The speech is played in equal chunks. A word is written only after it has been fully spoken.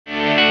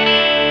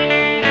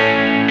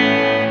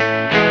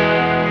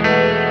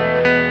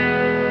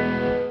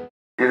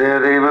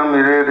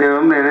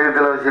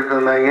வச்சுட்டு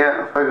இருந்தாங்க.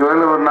 அதுக்கு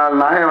வேலை ஒரு 4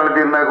 நாயை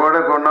வளர்த்திருந்தா கூட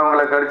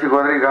கொண்டவங்களை கடிச்சு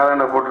குதறி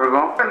காலாண்ட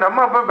போட்டிருக்கோம். இந்த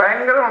அம்மா அப்பா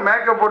பயங்கர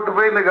மேக்கப் போட்டு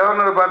போய் இந்த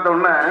கவர்னரை பார்த்த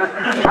உடனே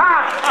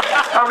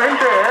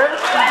அப்படின்ட்டு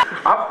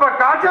அப்ப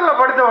காய்ச்சல்ல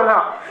படுத்தவர்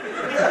தான்.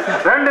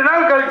 2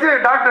 நாள் கழிச்சு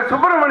டாக்டர்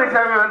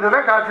சுப்பிரமணியசாமி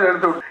வந்துதான் காய்ச்சல்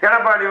எடுத்து விட்டு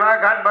எடப்பாடி வா,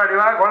 காட்பாடி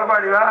வா,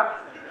 கொலப்பாடி வா,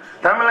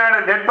 தமிழ்நாடு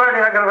டெட் பாடி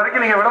ஆக்கிற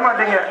வரைக்கும் நீங்க விட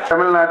மாட்டீங்க.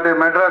 தமிழ்நாட்டு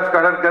மெட்ராஸ்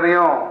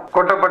கடற்கரையும்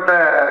கொட்டப்பட்ட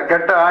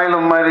கெட்ட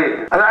ஆயிலும் மாதிரி.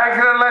 அது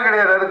ஆக்சிடென்ட்லாம்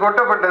கிடையாது, அது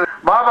கொட்டப்பட்டது.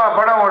 பாபா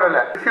படம்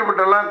ஓடல,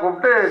 டிஸ்ட்ரிபியூட்டர்லாம்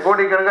கூப்பிட்டு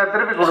கோடிக்கணக்கா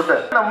திருப்பி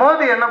கொடுத்த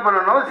மோடி என்ன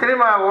பண்ணணும்,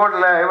 சினிமா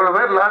ஓடல, இவ்வளவு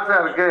பேர் லாஸா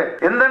இருக்கு,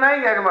 எந்த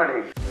நாயும் கேட்க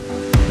மாட்டேங்க.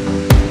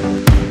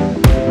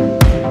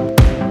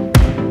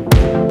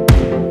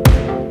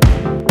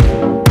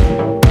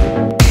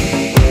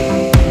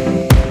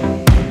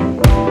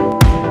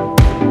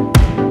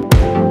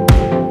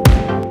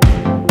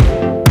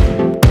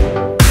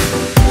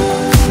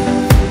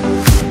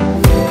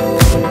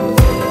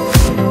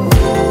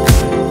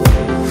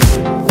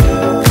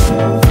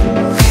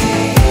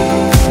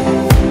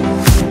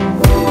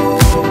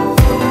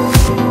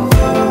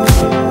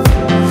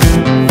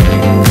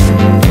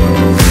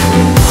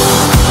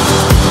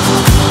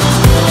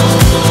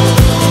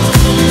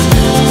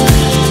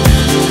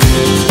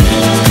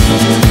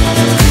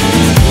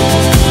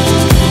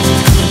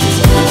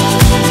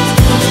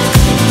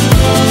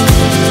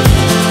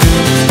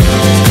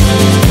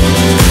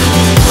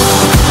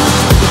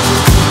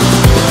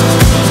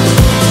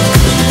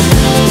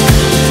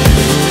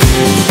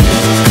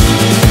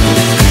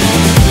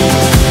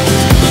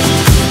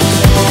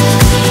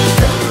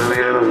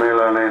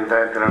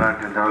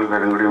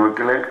 பெருங்குடி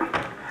மக்களே,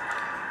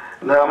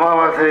 இந்த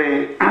அமாவாசை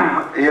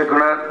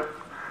இயக்குனர்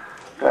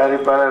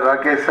तैयारीपालर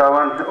राकेश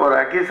सावंत और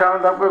राकेश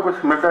सावंत आपको कुछ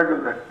मिलता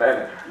जुलता है?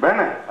 बहन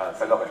है?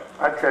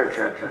 अच्छा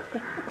अच्छा अच्छा,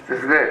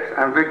 it's great,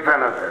 I am big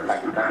fan of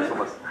that.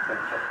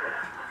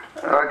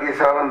 Rakesh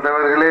Sawant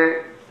அவர்களே,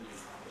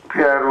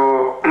 PRO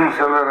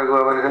செல்வரகு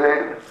அவர்களே,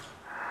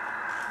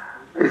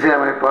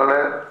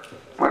 இசையமைப்பாளர்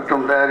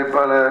மற்றும்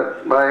தயாரிப்பாளர்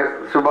பாய்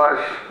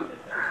சுபாஷ்,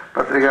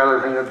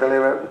 பத்திரிகையாளர் சங்க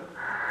தலைவர்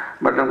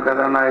மற்றும்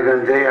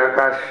கதாநாயகன் ஜெய்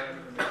ஆகாஷ்.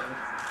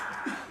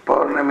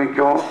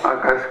 பௌர்ணமிக்கும்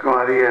ஆகாஷ்க்கும்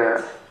அதிக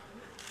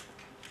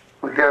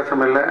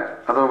வித்தியாசம் இல்லை,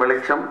 அதுவும்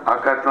வெளிச்சம்.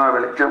 ஆகாஷ் தான்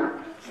வெளிச்சம்.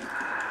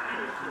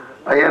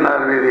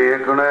 ஐயனார் வீதி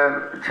இயக்குனர்,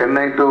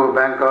 சென்னை டு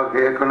பேங்காக்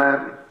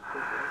இயக்குனர்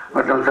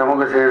மற்றும்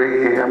சமூக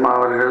சேவகி அம்மா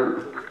அவர்கள்.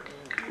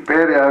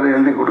 பேர் யாரும்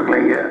எழுதி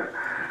கொடுக்கலைங்க,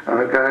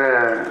 அதுக்காக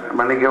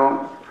மன்னிக்கவும்.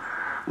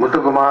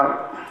 முத்துக்குமார்,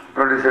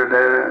 ப்ரொடியூசர்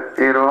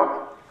ஹீரோ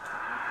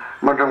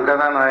மற்றும்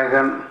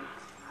கதாநாயகன்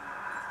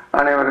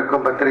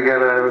அனைவருக்கும்,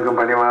 பத்திரிகையாளர் அனைவருக்கும்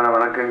பணிவான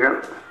வணக்கங்கள்.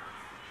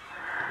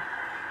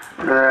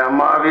 இந்த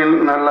அம்மாவின்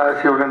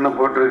நல்லாட்சியுடன்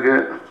போட்டிருக்கு.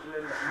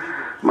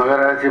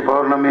 மகராட்சி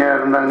பௌர்ணமியாக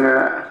இருந்தாங்க.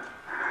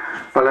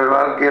 பலர்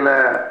வாழ்க்கையில்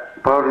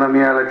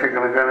பௌர்ணமியாக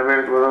லட்சக்கணக்கான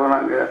பேருக்கு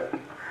உதவுனாங்க.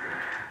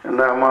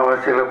 இந்த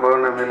அமாவாசையில்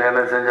பௌர்ணமியில்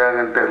என்ன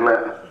செஞ்சாங்கன்னு தெரியல.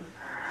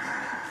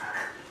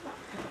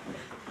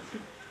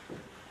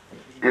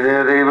 இதே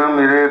தெய்வம்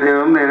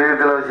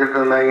இதயத்தில் வச்சுட்டு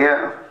இருந்தாங்க.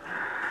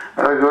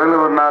 அதுக்கு வேலை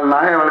ஒரு 4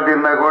 நாயை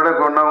வளர்த்திருந்தா கூட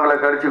கொண்டவங்களை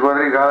கடிச்சு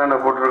குதறி காலாண்ட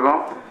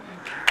போட்டிருக்கோம்.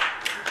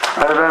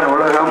 அதுதான்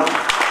உலகம்.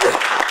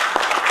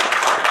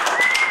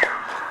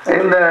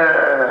 இந்த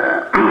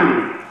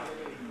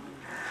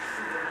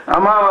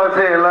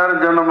அமாவாசை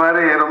எல்லாரும் சொன்ன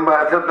மாதிரி ரொம்ப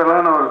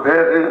அசத்தலான ஒரு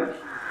பேர்.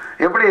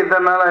 எப்படி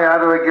இத்தனை நாளாக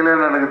யாரும்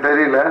வைக்கலன்னு எனக்கு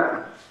தெரியல.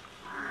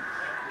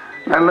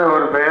 நல்ல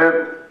ஒரு பெயர்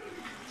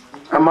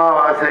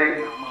அமாவாசை.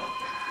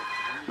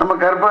 நம்ம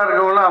கருப்பாக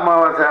இருக்கவங்களும்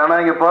அமாவாசை.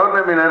 ஆனால் இங்கே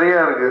பௌர்ணமி நிறையா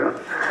இருக்குது.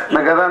 இந்த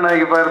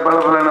கதாநாயகி பாரு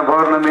பல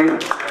பௌர்ணமி.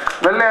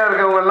 வெள்ளையாக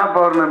இருக்கவங்கெல்லாம்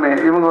பௌர்ணமி,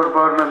 இவங்க ஒரு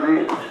பௌர்ணமி.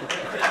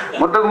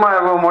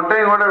 முத்துக்குமார்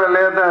மொட்டையும் கூட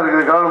வெள்ளையாக தான்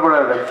இருக்குது,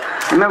 கவலைப்படாது.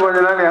 இன்னும் கொஞ்ச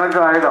நாள்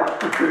எனக்கும் ஆகிடும்,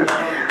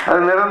 அது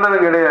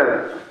நிரந்தரம் கிடையாது.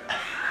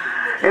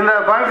 இந்த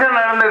ஃபங்க்ஷன்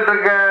நடந்துகிட்டு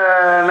இருக்க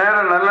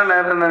நேரம் நல்ல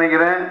நேரம்னு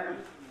நினைக்கிறேன்.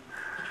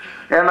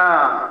 ஏன்னா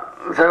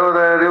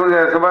சகோதரர் இவங்க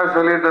சுபாஷ்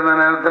சொல்லிட்டு இருந்த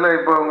நேரத்தில்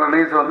இப்போ உங்கள்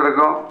நியூஸ்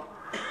வந்திருக்கோம்.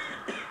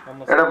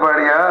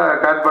 எடப்பாடியா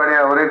காட்பாடியா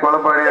ஒரே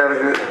கொலப்பாடியா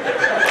இருக்கு.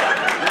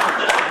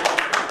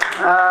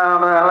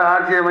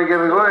 ஆட்சி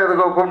அமைக்கிறதுக்கோ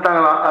எதுக்கோ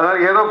கூப்பிட்டாங்களாம். அதனால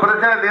ஏதோ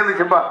பிரச்சனை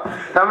தீர்ந்துச்சுப்பா,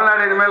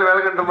 தமிழ்நாடு இனிமேல்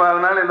விலகட்டுப்பா.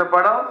 அதனால இந்த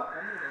படம்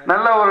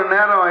நல்ல ஒரு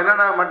நேரம்.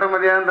 என்னடா மட்ட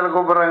மதியானத்தில்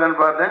கூப்பிட்றாங்கன்னு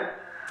பார்த்தேன்,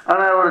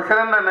 ஆனால் ஒரு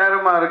சிறந்த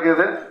நேரமாக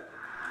இருக்குது.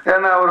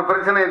 ஏன்னா ஒரு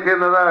பிரச்சனையை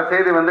தீர்ந்ததாக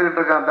செய்தி வந்துக்கிட்டு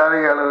இருக்கான்,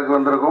 தாரிகையாளருக்கு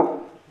வந்திருக்கும்.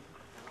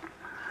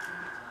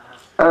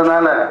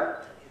 அதனால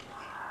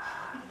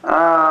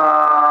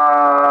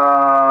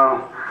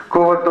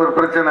கோவத்தூர்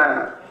பிரச்சனை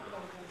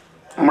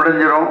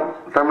முடிஞ்சிடும்,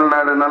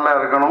 தமிழ்நாடு நல்லா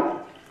இருக்கணும்.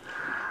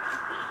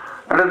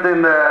 அடுத்து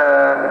இந்த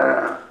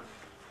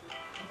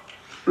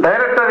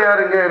டைரக்டர்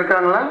யார் இங்கே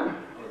இருக்காங்களா?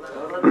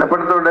 இந்த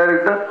படத்தோட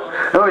டைரக்டர்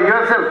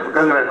yourself,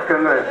 congrats.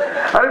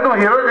 अरे तुम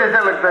हीरो जैसा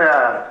लगता है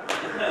यार.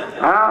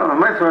 हाँ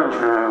मैं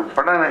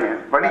पढ़ा नहीं है,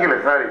 படிக்கல,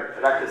 சாரி.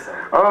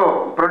 ஓ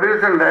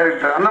ப்ரொடியூசர்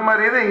டைரக்டர் அந்த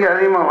மாதிரி இது இங்கே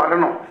அதிகமாக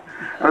வரணும்.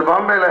 அது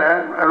பாம்பேயில்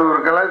அது ஒரு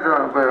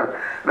கலாச்சாரம். இப்போ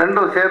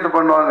ரெண்டும் சேர்த்து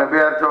பண்ணுவாங்க.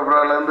 பிஆர்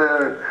சோப்ராலேருந்து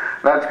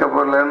ராஜ்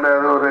கபூர்லேருந்து.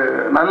 அது ஒரு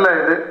நல்ல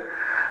இது.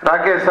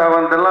 ராகேஷ்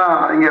சாவந்த் எல்லாம்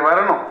இங்கே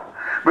வரணும்.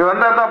 இப்படி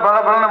வந்தால் தான்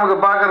பல நமக்கு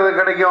பார்க்கறது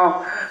கிடைக்கும்.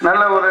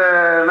 நல்ல ஒரு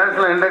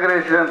நேஷனல்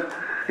இன்டகிரேஷன்.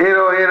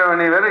 ஹீரோ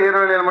ஹீரோயினி வேறு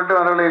ஹீரோயினியில் மட்டும்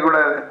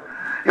வரவிழைக்கக்கூடாது.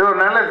 இது ஒரு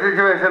நல்ல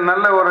சிச்சுவேஷன்,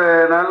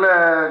 நல்ல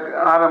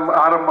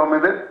ஆரம்பம்.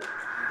 இது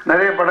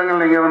நிறைய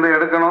படங்கள் நீங்கள் வந்து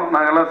எடுக்கணும்.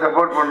 நாங்கள்லாம்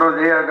சப்போர்ட் பண்ணுறோம்.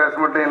 ஜெயா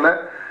ஆகாஷ் மட்டும் இல்லை,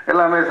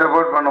 எல்லாமே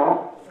சப்போர்ட் பண்ணுவோம்.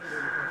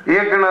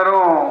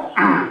 இயக்குனரும்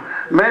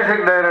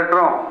மியூசிக்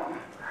டைரக்டரும்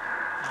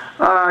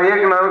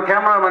இயக்குனரும்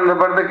கேமராமேன், இந்த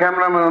படத்துக்கு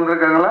கேமராமேன்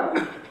வந்திருக்காங்களா?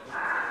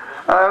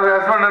 அதாவது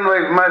ஹஸ்பண்ட் அண்ட்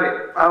ஒய்ஃப் மாதிரி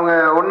அவங்க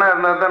ஒன்றா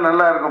இருந்தால் தான்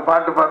நல்லா இருக்கும்.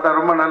 பாட்டு பார்த்தா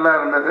ரொம்ப நல்லா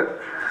இருந்தது.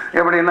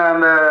 எப்படின்னா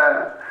அந்த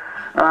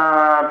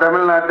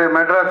தமிழ்நாட்டு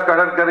மெட்ராஸ்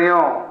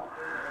கடற்கரையும்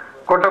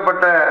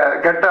கொட்டப்பட்ட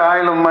கெட்ட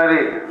ஆயிலும்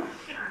மாதிரி.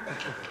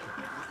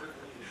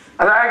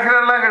 அது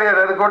ஆக்சிடென்ட்லாம் கிடையாது,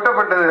 அது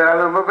கொட்டப்பட்டது.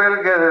 அது ரொம்ப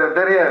பேருக்கு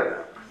தெரியாது.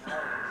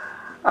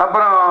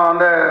 அப்புறம்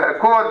அந்த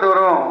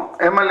கூவத்தூரும்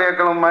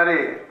எம்எல்ஏக்களும் மாதிரி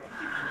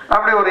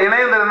அப்படி ஒரு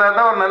இணைந்து இருந்தால்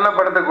தான் ஒரு நல்ல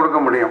படத்தை கொடுக்க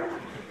முடியும்.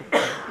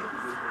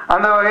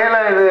 அந்த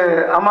வகையில் இது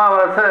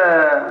அமாவாசை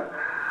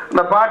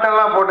இந்த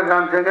பாட்டெல்லாம் போட்டு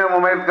காமிச்சிங்க.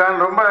 முமைத்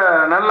கான் ரொம்ப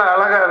நல்ல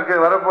அழகாக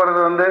இருக்குது.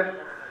 வரப்போகிறது வந்து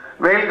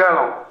வெயில்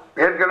காலம்.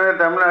 ஏற்கனவே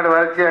தமிழ்நாடு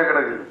வறட்சியாக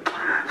கிடக்கு.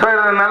 ஸோ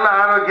இது நல்ல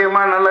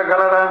ஆரோக்கியமாக நல்ல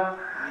கலராக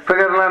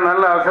ஃபிகர்லாம்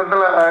நல்ல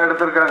அசத்தில்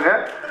எடுத்திருக்காங்க.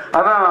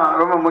 அதான்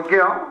ரொம்ப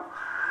முக்கியம்.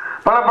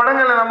 பல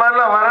படங்கள் இந்த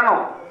மாதிரிலாம்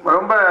வரணும்.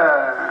 ரொம்ப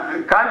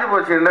காஞ்சி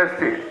போச்சு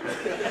இண்டஸ்ட்ரி.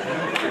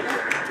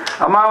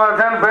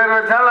 அமாவாசைன்னு பேர்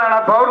வச்சாலும்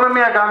ஆனால்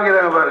பௌர்ணமியாக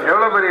காமிக்கிறாங்க பாரு,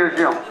 எவ்வளோ பெரிய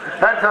விஷயம்.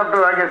 Hats off to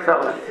Rakesh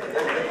sir.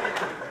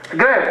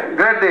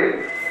 Great.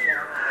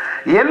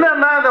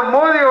 என்னன்னா இந்த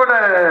மோதியோட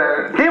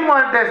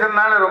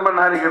டிமானிட்டேஷன்னால ரொம்ப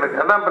நாரி கிடக்கு.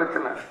 அதான்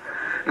பிரச்சனை.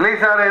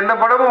 ரிலீஸ் ஆகிற எந்த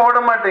படமும் ஓட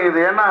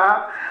மாட்டேங்குது. ஏன்னா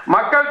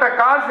மக்கள்கிட்ட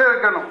காசு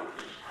இருக்கணும்,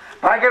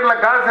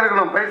 பாக்கெட்டில் காசு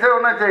இருக்கணும். பைசா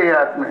ஒன்றா செய்ய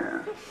ஆத்மே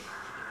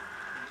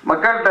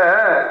மக்கள்கிட்ட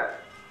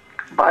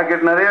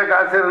பாக்கெட் நிறைய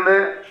காசு இருந்து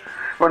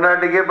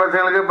பொண்டாட்டிக்கு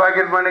பசங்களுக்கு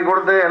பாக்கெட் பண்ணி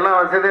கொடுத்து எல்லாம்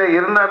வசதியாக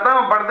இருந்தால்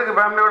தான் படத்துக்கு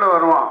ஃபேமிலியோடு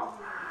வருவான்.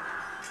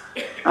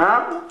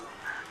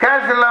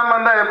 கேஷ் இல்லாமல்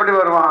இருந்தால் எப்படி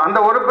வருவான்? அந்த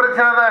ஒரு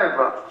பிரச்சனை தான்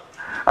இப்போ.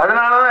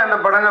 அதனால தான் இந்த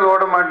படங்கள்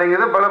ஓட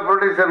மாட்டேங்குது. பல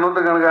ப்ரொடியூசர்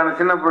நூற்றுக்கணக்கான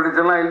சின்ன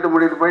ப்ரொடியூசர்லாம் இழுத்து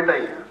முடிட்டு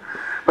போயிட்டாங்க.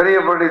 பெரிய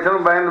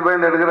ப்ரொடியூசரும்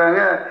பயந்து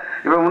எடுக்கிறாங்க.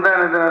 இப்போ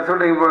முந்தானத்தை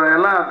ஷூட்டிங் போகிறாங்க.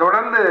 எல்லாம்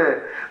தொடர்ந்து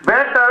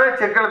பேட்டாவே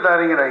செக்கில்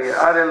தரங்கிறாங்க.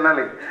 6-7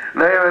 நாளைக்கு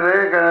டிரைவரு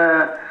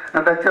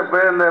டச்சப்பு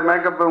இந்த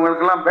மேக்கப்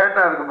இவங்களுக்கெல்லாம்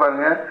பேட்டா இருக்கு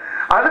பாருங்க,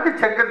 அதுக்கு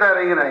செக்கை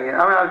தரங்கிறாங்க.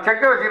 அவன் அது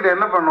செக்கை வச்சுக்கிட்டு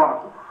என்ன பண்ணுவான்?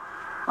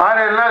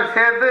 6-7 நாள்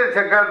சேர்த்து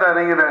செக்காக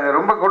தரங்கிறாங்க.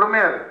 ரொம்ப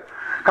கொடுமையாக இருக்குது.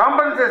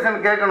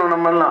 காம்பன்சேஷன் கேட்கணும்.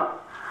 நம்மெல்லாம்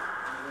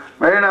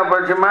மெயினா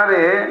போச்சு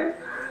மாதிரி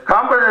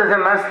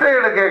காம்பன்சேஷன்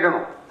நஷ்டஈடு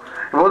கேட்கணும்.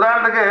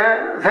 உதாரணத்துக்கு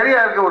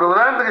சரியாக இருக்குது. ஒரு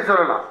உதாரணத்துக்கு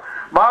சொல்லலாம்.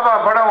 பாபா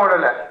படம்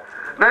ஓடலை,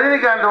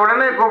 ரஜினிகாந்த்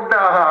உடனே கூப்பிட்டு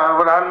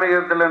அவர்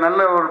ஆன்மீகத்தில் நல்ல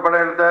ஒரு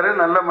படம் எடுத்தார்,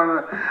 நல்ல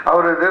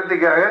அவர்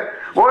திருப்திக்காக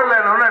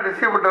ஓடலைன்னு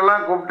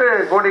டிஸ்ட்ரிபியூட்டர்லாம் கூப்பிட்டு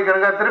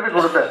கோடிக்கணக்காக திருப்பி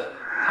கொடுத்தார்.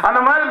 அந்த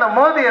மாதிரி இந்த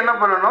மோதி என்ன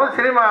பண்ணணும்?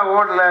 சினிமா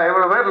ஓடலை,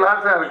 இவ்வளோ பேர்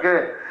லாஸாக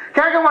இருக்குது,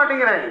 கேட்க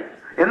மாட்டேங்கிறாங்க.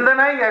 எந்த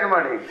நாயும் கேட்க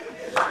மாட்டேங்க.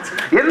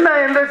 என்ன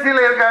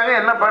இண்டஸ்ட்ரியில் இருக்காங்க,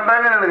 என்ன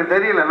பண்ணுறாங்கன்னு எனக்கு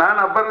தெரியல.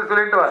 நான் அப்போ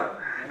சொல்லிட்டு வரேன்.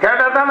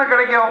 கேட்டால் தானே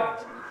கிடைக்கும்.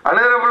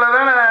 அழுகிற பிள்ளை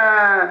தானே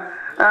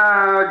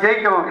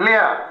ஜெயிக்கும்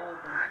இல்லையா?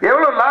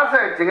 எவ்வளோ லாஸ்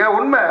ஆகிடுச்சுங்க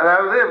உண்மை.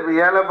 அதாவது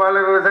ஏழைப்பால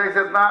விவசாயி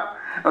செத்தான்.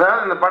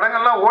 அதாவது இந்த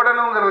படங்கள்லாம்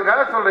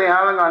ஓடணுங்கிறதுக்காக சொல்கிறேன்.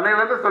 அவங்க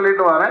அன்னையிலேருந்து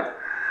சொல்லிட்டு வரேன்.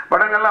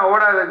 படங்கள்லாம்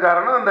ஓடாததுக்கு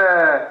காரணம் இந்த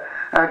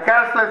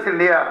கேஷ்லெஸ்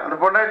இந்தியா. அந்த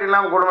பொண்டாட்டி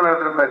இல்லாமல் குடும்பம்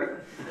நடத்துகிற மாதிரி.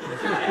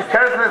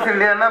 Cashless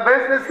இந்தியான்னா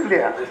baseless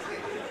India.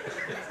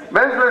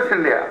 Baseless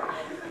India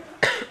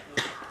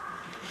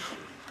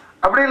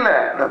அப்படி இல்லை.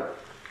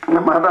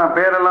 நம்ம அதான்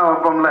பேரெல்லாம்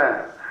வைப்போம்ல,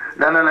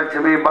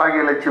 தனலட்சுமி,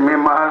 பாகியலட்சுமி,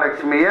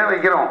 மகாலட்சுமி. ஏன்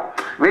வைக்கிறோம்?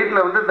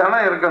 வீட்டில் வந்து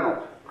தனம் இருக்கணும்.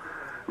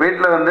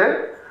 வீட்டில் வந்து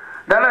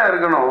தனம்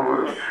இருக்கணும்.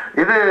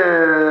 இது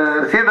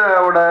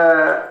சீதாவோட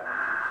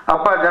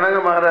அப்பா ஜனக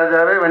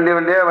மகாராஜாவே வண்டி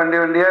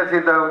வண்டியாக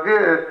சீதாவுக்கு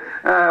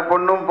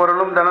பொண்ணும்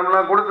பொருளும்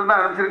தனம்லாம் கொடுத்து தான்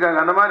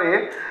அனுப்பிச்சிருக்காங்க. அந்த மாதிரி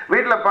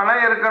வீட்டில்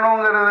பணம்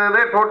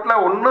இருக்கணுங்கிறது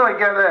டோட்டலாக ஒன்றும்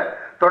வைக்காத,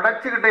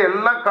 தொடச்சிக்கிட்டு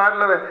எல்லாம்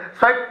கார்டில்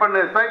ஸ்வைப்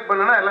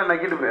பண்ணுன்னா எல்லாம்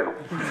நக்கிட்டு போயிடும்.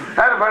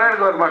 யாரும் பணம்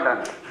எடுக்க வர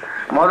மாட்டாங்க.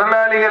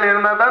 முதலாளிகள்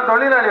இருந்தால் தான்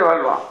தொழிலாளி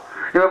வாழ்வான்.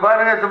 இப்போ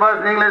பாருங்கள்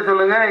சுபாஷ், நீங்களே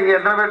சொல்லுங்கள், இங்கே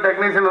எத்தனை பேர்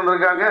டெக்னீஷியன்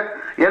வந்திருக்காங்க?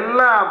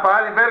 எல்லாம்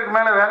பாதி பேருக்கு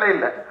மேலே வேலை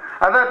இல்லை.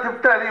 அதான்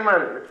திப்ட் அதிகமாக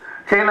இருக்குது.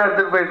 செயினாக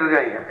எடுத்துகிட்டு போயிட்டு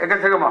இருக்காங்க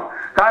எக்கச்சக்கமாக.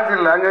 காசு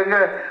இல்லை. அங்கங்கே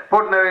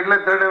போட்டின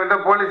வீட்டில் திருட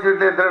வீட்டில் போலீஸ்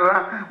வீட்டிலே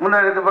திருடுறான்.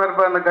 முன்னாடி எடுத்து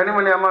பார்ப்பா அந்த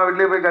கனிமொழி அம்மா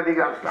வீட்லேயே போய் கத்தி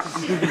காமிச்சிட்டான்.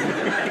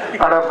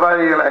 அட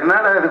பாதிகளா,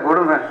 என்னடா இது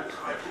கொடுமை.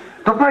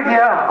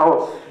 துப்பாக்கியா? ஓ,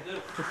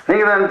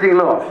 நீங்கள் தான்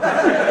அனுப்பிச்சிங்களோ?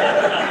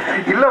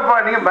 இல்லைப்பா,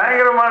 நீங்கள்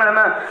பயங்கரமான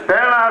என்ன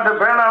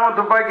பேனாவும்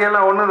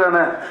துப்பாக்கியெல்லாம் ஒன்று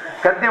தானே,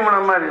 கத்தி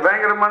முனை மாதிரி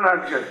பயங்கரமான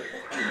ஆட்கள்.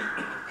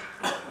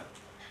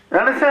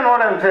 Understand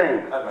what I'm saying?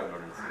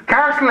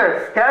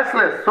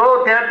 Cashless. So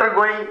theater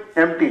going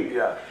empty.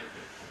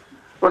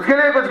 उसके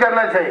लिए कुछ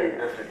करना चाहिए.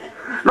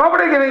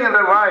 Nobody giving it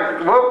a voice.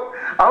 वो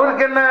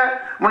அவருக்கு என்ன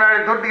முன்னாடி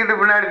துருத்திக்கிட்டு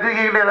பின்னாடி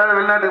தூக்கிக்கிட்டு ஏதாவது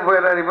வெளிநாட்டுக்கு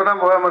போயிடுறாரு. இப்போ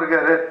தான் போகாமல்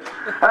இருக்காரு.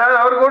 அதாவது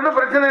அவருக்கு ஒன்றும்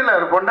பிரச்சனை இல்லை.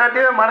 அவர்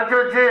பொண்டாட்டியே மறைச்சி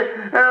வச்சு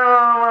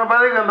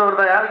பதவிக்கு வந்தவர்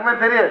தான், யாருக்குமே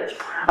தெரியாது.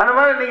 அந்த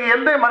மாதிரி நீங்கள்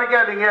எந்த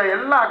மறைக்காதீங்க,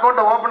 எல்லாம்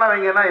அக்கௌண்ட்டை ஓப்பனாக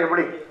வைங்கன்னா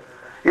எப்படி?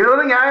 இது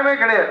வந்து நியாயமே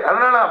கிடையாது.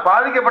 அதனால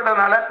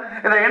பாதிக்கப்பட்டதுனால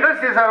இந்த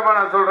இண்டஸ்ட்ரி சார்பாக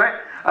நான் சொல்கிறேன்,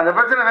 அந்த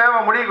பிரச்சனை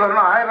வேகமாக முடிவுக்கு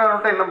வரணும். 1000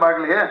 நோட்டை இன்னும்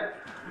பார்க்கலையே.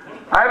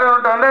 1000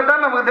 நோட்டை வந்தால்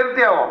தான் நமக்கு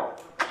திருப்தி ஆகும்.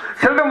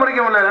 சில்லறை முறிக்க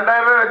முடியல.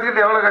 2000 ரூபாய்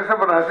வச்சுக்கிட்டு எவ்வளோ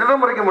கஷ்டப்படுறாங்க, சில்லறை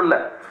முறிக்க முடியல.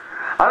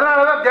 அதனால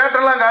தான்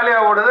தியேட்டர்லாம்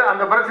காலியாக ஓடுது.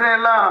 அந்த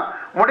பிரச்சனையெல்லாம்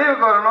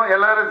முடிவுக்கு வரணும்.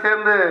 எல்லாரும்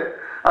சேர்ந்து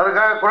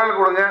அதுக்காக குரல்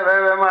கொடுங்க.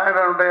 வேகமாக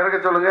 1000 இறக்க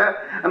சொல்லுங்கள்.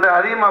 அந்த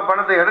அதிகமாக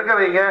பணத்தை எடுக்க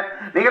வைங்க.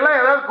 நீங்கள்லாம்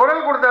ஏதாவது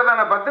குரல் கொடுத்தா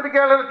தானே.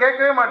 பத்திரிக்கையாளர்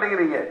கேட்கவே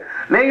மாட்டேங்கிறீங்க.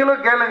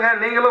 நீங்களும் கேளுங்க.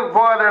 நீங்களும்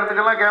போகாத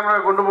இடத்துக்கெல்லாம் கேமரா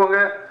கொண்டு போங்க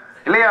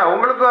இல்லையா?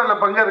 உங்களுக்கும்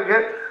அதில் பங்கு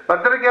இருக்குது.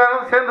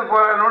 பத்திரிக்கையாளரும் சேர்ந்து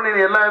போராடணும்.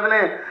 நீங்கள் எல்லா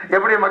இதுலேயும்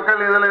எப்படி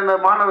மக்கள் இதில் இந்த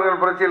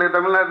மாணவர்கள் புரட்சியில்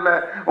தமிழ்நாட்டில்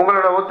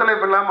உங்களோட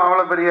ஒத்துழைப்பு இல்லாமல்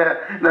அவ்வளோ பெரிய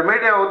இந்த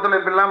மீடியா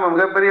ஒத்துழைப்பு இல்லாமல்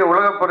மிகப்பெரிய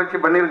உலக புரட்சி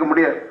பண்ணியிருக்க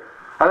முடியாது.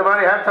 அது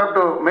மாதிரி hats off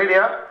to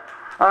media.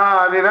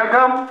 We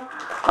welcome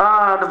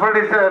the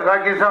producer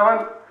rakhi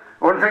Sawant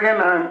once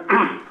again.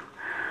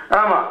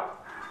 ஆமாம்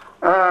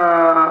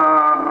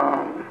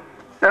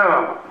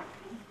ஆமாம்,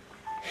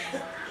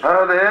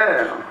 அதாவது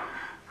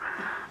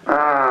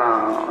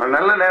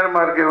நல்ல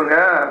நேரமாக இருக்கு. இவங்க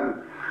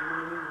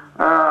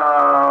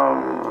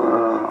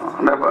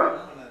அந்த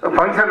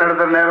ஃபங்க்ஷன்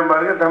நடத்துகிற நேரம்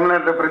பாருங்க.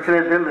 தமிழ்நாட்டில்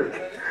பிரச்சனையை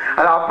தீர்ந்துருச்சு.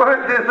 அது அப்போவே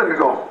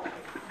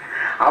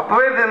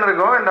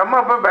தீர்ந்துருக்கோம். இந்த அம்மா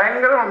அப்போ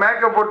பயங்கர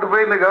மேக்கப் போட்டு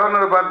போய் இந்த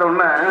கவர்னரை பார்த்த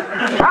உடனே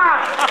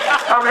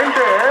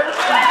அப்படின்ட்டு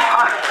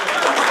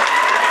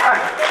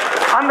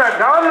அந்த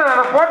கவர்னர்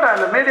அந்த போட்டோ,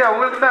 அந்த மீடியா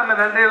உங்களுக்கு தான் அந்த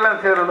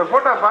நன்றியெல்லாம் சேரும். அந்த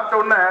போட்டோ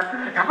பார்த்த உடனே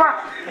அப்பா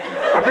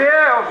அப்படியே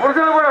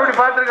புருஷனை கூட அப்படி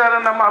பார்த்துருக்காரு.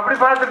 நம்ம அப்படி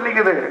பார்த்துட்டு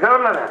நிற்குது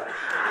கவர்னரை.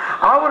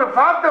 அவர்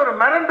பார்த்து அவர்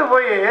மிரண்டு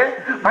போய்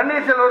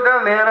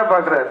பன்னீர்செல்வத்தால் நேராக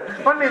பார்க்குறாரு.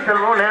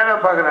 பன்னீர்செல்வம் நேராக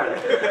பார்க்குறாங்க.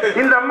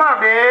 இந்த அம்மா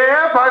அப்படியே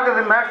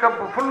பார்க்குது. மேக்கப்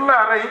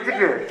ஃபுல்லாக 1/2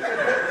 இன்ச்சுக்கு.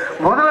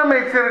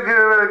 முதலமைச்சருக்கு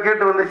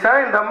கேட்டு வந்துச்சா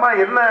இந்த அம்மா,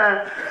 என்ன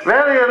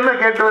வேலை என்ன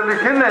கேட்டு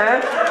வந்துச்சுன்னு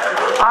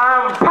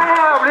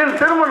அப்படின்னு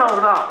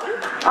திருமணம் தான்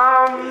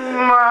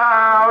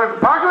அவர்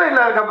பார்க்கவே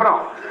இல்லை. அதுக்கப்புறம்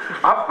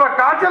அப்ப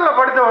காய்ச்சல்ல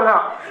படுத்தவர்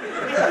தான்.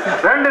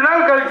 2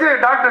 நாள் கழிச்சு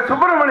டாக்டர்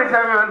சுப்பிரமணிய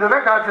சாமி வந்து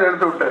தான் காய்ச்சல்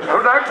எடுத்து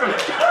விட்டார். டாக்டர்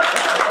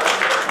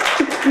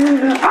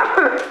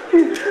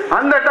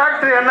அந்த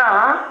டாக்டர் என்ன,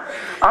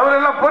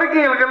 அவரெல்லாம்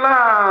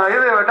பொறுக்கிகளுக்கெல்லாம்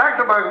இது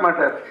டாக்டர் பார்க்க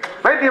மாட்டார்,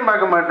 வைத்தியம்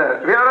பார்க்க மாட்டார்.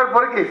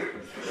 பொறுக்கி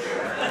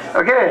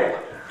ஓகே.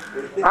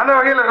 அந்த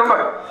வகையில் ரொம்ப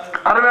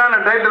அருமையான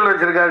டைட்டில்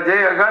வச்சிருக்காரு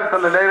ஜெய் ஆகாஷ்.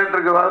 அந்த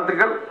டைரக்டருக்கு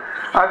வாழ்த்துக்கள்,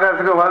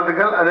 ஆகாஷுக்கு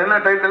வாழ்த்துக்கள். அது என்ன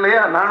டைட்டில்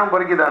இல்லையா? நானும்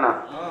பொறுக்கிதானா?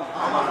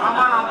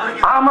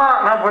 ஆமா,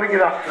 நான்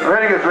பொறுக்கிதான்.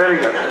 Very good, very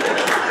good.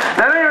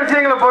 நிறைய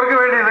விஷயங்களை பொறுக்க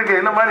வேண்டியது இருக்கு.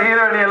 இந்த மாதிரி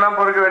ஹீரோயினி எல்லாம்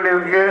பொறுக்க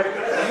வேண்டியது இருக்கு.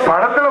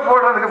 படத்துல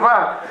போடுறதுக்குப்பா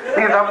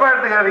நீங்க தப்பா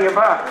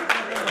எடுத்துக்காதீங்கப்பா.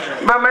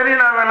 இப்போ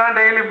மெரினாவெல்லாம்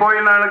டெய்லி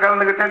போய் நான்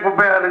கலந்துக்கிட்டேன்.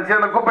 குப்பையா இருந்துச்சு.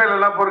 அந்த குப்பையில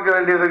எல்லாம் பொறுக்க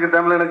வேண்டியது இருக்கு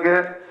தமிழனுக்கு.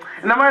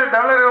 இந்த மாதிரி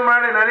தமிழர்கள்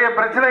முன்னாடி நிறைய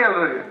பிரச்சனைகள்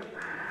இருக்கு.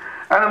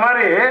 அது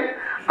மாதிரி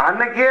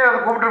அன்னைக்கே அதை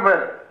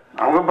கூப்பிட்டுருப்பாரு.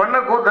 அவங்க பண்ண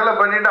கூத்தெல்லாம்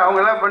பண்ணிட்டு அவங்க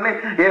எல்லாம் பண்ணி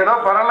ஏதோ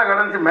பரவாயில்ல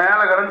கடைஞ்சி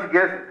மேலே கடைஞ்சி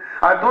கேஸ்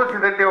அது தூசி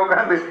தட்டி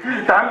உட்காந்து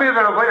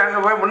தம்பியோட போய்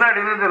அங்கே போய் முன்னாடி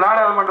நின்று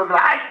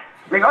நாடாளுமன்றத்தில்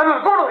நீங்க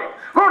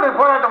கூட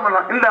போராட்டம்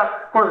பண்ணலாம். இந்த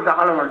கொடுத்தான்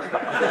ஆளை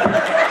வச்சுட்டான்.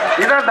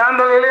 இதான்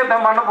தாண்டலையிலேயே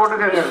தன் மண்ணை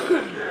போட்டுக்கங்க.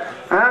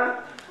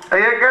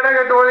 கேட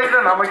கட்டு ஓடிட்டு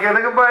நமக்கு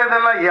எதுக்குப்பா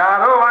இதெல்லாம்?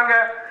 யாரோ வாங்க,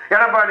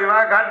 எடப்பாடி வா,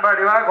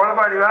 காட்பாடி வா,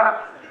 கொலப்பாடி வா,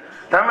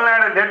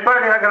 தமிழ்நாடு டெட்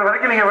பாடி ஆக்கிற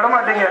வரைக்கும் நீங்க விட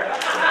மாட்டீங்க.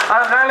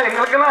 அதனால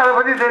எங்களுக்கெல்லாம் அதை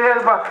பத்தி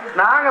தெரியாதுப்பா.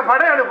 நாங்க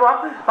படம்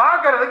எடுப்போம்,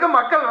 பார்க்கறதுக்கு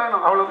மக்கள்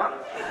வேணும், அவ்வளவுதான்.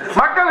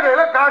 மக்கள்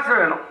கையில காசு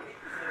வேணும்.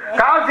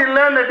 காசு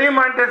இல்லை. இந்த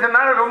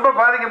டிமானிட்டேஷனால ரொம்ப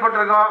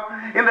பாதிக்கப்பட்டிருக்கோம்.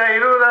 இந்த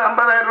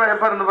 50,000 ரூபாய்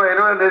எப்ப இருந்துப்பா?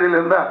 20ஆம் தேதியில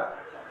இருந்தா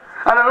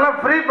அதெல்லாம்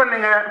ஃப்ரீ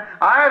பண்ணுங்க.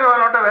 1000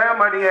 ரூபாய் நோட்டை வேக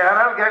மாட்டீங்க.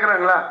 யாராவது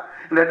கேட்குறாங்களா?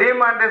 இந்த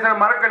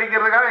டிமானிட்டேஷன்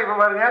மறக்கடிக்கிறதுக்காக இப்போ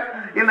பாருங்க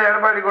இந்த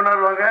எடப்பாடி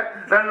கொண்டாடுவாங்க.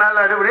 2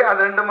 நாள் அடிப்படி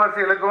அது 2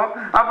 மாதம் இழுக்கும்.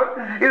 அப்புறம்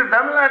இது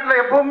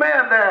தமிழ்நாட்டில் எப்பவுமே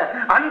அந்த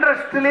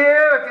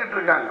அண்ட்ரஸ்ட்லேயே வச்சுக்கிட்டு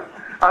இருக்காங்க.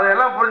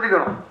 அதெல்லாம்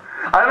புரிஞ்சுக்கணும்.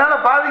 அதனால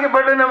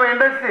பாதிக்கப்பட்டு நம்ம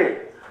இண்டஸ்ட்ரி.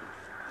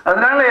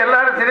 அதனால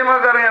எல்லாரும்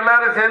சினிமாக்காரங்க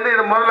எல்லாரும் சேர்ந்து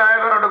இது முதல்ல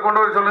 1000 ரூபாய்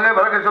கொண்டு வர சொல்லுங்க,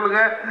 விளக்க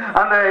சொல்லுங்க.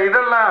 அந்த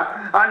இதெல்லாம்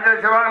 5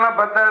 லட்சம் வாங்கலாம்,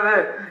 பத்தாது.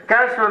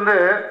 கேஷ் வந்து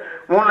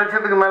 3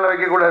 லட்சத்துக்கு மேலே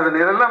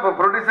வைக்கக்கூடாதுன்னு இதெல்லாம் இப்போ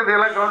ப்ரொடியூசர்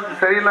எல்லாம்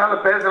கவுன்சில் சரியினால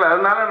பேசலை.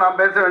 அதனால நான்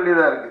பேச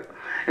வேண்டியதாக இருக்குது.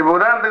 இப்போ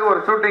உதாரணத்துக்கு ஒரு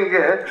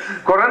ஷூட்டிங்க்கு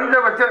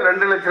குறைஞ்சபட்சம்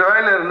 2 லட்ச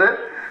ரூபாயில இருந்து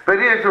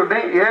பெரிய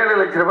ஷூட்டிங்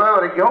 7 லட்ச ரூபாய்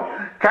வரைக்கும்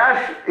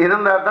கேஷ்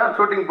இருந்தால் தான்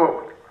ஷூட்டிங்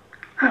போகும்.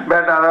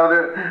 பேட்டா, அதாவது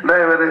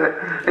டிரைவரு,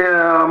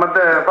 மற்ற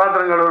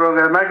பாத்திரங்கள்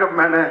வருவாங்க, மேக்கப்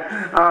மேனு,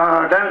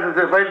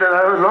 டான்ஸு, ஃபைட்டர்,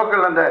 அதாவது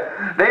லோக்கல் அந்த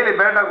டெய்லி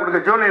பேட்டா கொடுக்க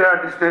ஜூனியர்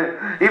ஆர்டிஸ்ட்டு,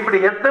 இப்படி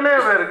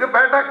எத்தனையோ பேருக்கு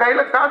பேட்டா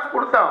கையில் காசு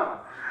கொடுத்தாகும்.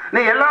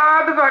 நீ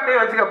எல்லாத்துக்கும் அட்டையை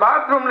வச்சுக்க.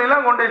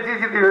 பாத்ரூம்லாம் கொண்டு போய்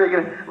சிசிடிவி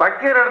வைக்கிறேன்,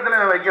 வைக்கிற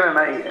இடத்துல வைக்கிறேன்.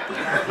 நாய்ங்க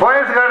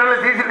போயஸ்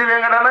கார்டனில் சிசிடிவி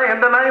எங்கடானா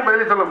எந்த நாயும்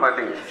பதில் சொல்ல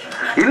மாட்டேங்குது.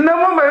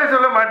 இன்னமும் பதில்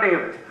சொல்ல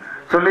மாட்டேங்குது.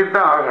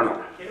 சொல்லித்தான் ஆகணும்.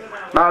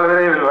 நாலு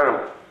விரைவில்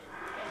வரும்.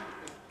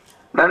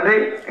 நன்றி.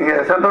 இங்கே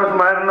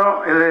சந்தோஷமா இருந்தோம்.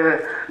 இது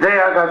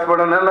ஜெய் ஆகாஷ்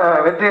படம் நல்ல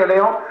வெற்றி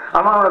அடையும்.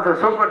 அமாவாசை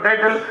சூப்பர்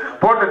டைட்டில்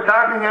போட்டு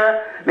தாக்குங்க.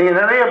 நீங்கள்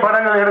நிறைய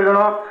படங்கள்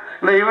எடுக்கணும்.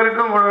 இல்லை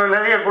இவருக்கும்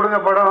நிறைய கொடுங்க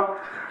படம்.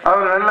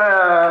 அவர் நல்ல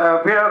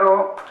பிஆர்ஓ.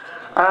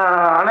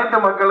 அனைத்து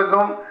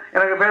மக்களுக்கும்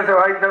எனக்கு பேச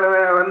வாய்த்தளவு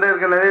வந்து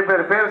இருக்க நிறைய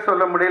பேர் பேர்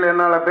சொல்ல முடியல,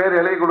 என்னால் பேர்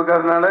எழுதி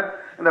கொடுக்காதனால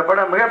இந்த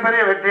படம்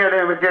மிகப்பெரிய வெற்றி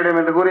அடையும்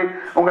என்று கூறி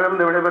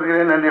உங்களிடம்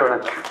விடைபெறுகிறேன். நன்றி,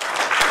 வணக்கம்.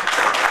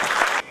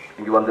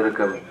 இங்கு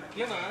வந்திருக்கும்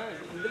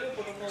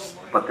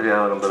பத்திரிகை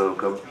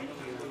நண்பர்களுக்கும்,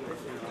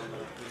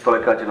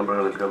 தொலைக்காட்சி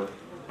நண்பர்களுக்கும்,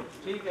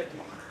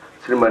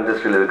 சினிமா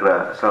இண்டஸ்ட்ரியில் இருக்கிற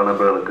சில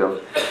நண்பர்களுக்கும்,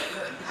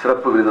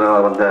 சிறப்பு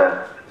விருந்தினராக வந்த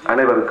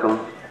அனைவருக்கும்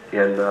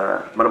என்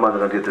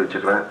மனமார்ந்த நன்றியை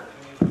தெரிவிச்சுக்கிறேன்.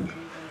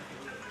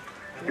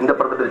 இந்த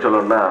படத்தை பற்றி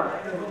சொல்லணும்னா,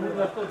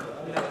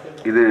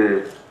 இது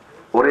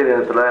ஒரே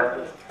நேரத்தில்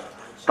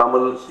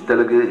தமிழ்,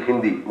 தெலுங்கு,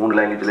 ஹிந்தி 3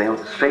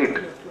 லாங்குவேஜ்லேயும் ஸ்ட்ரெயிட்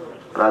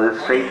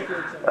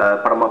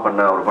படமாக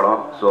பண்ண ஒரு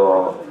படம். ஸோ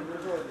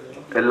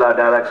எல்லா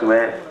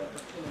டைலாக்ஸுமே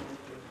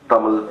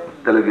தமிழ்,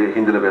 தெலுங்கு,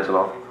 ஹிந்தியில்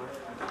பேசணும்.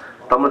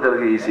 Tamil,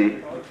 Telugu easy,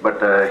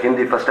 but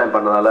Hindi first time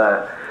பண்ணதால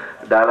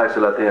dialogues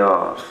எல்லாத்தையும்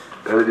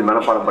எழுதி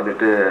மனப்பாடம்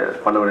பண்ணிவிட்டு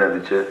பண்ண வேண்டியது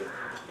இருந்துச்சு.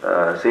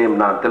 சேம்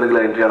நான்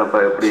தெலுங்கில் என்ட்ரி ஆனப்போ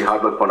எப்படி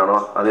ஹார்ட் ஒர்க்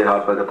பண்ணணும், அதே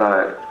ஹார்ட் ஒர்க்கை தான்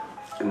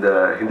இந்த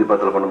ஹிந்தி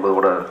படத்தில் பண்ணும்போது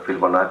கூட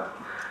ஃபீல் பண்ணேன்.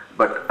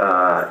 பட்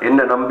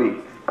என்னை நம்பி,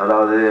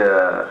 அதாவது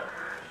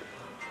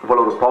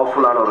இவ்வளோ ஒரு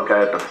பவர்ஃபுல்லான ஒரு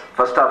கேரக்டர்.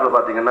 ஃபர்ஸ்ட் ஹாஃபில்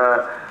பார்த்தீங்கன்னா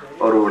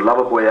ஒரு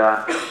லவ் போயா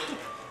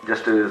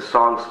ஜஸ்ட்டு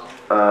சாங்ஸ்,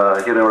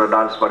 ஹீரோட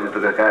டான்ஸ் பாடிட்டு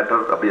இருக்க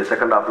கேரக்டர். அப்படியே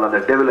செகண்ட் ஹாஃபில் அந்த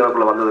டெவில்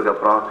எனக்குள்ளே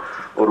வந்ததுக்கப்புறம்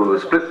ஒரு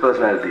ஸ்பிளிட்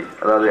பர்சனாலிட்டி,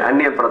 அதாவது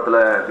அந்நியன் படத்தில்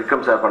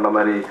விக்ரம் சார் பண்ண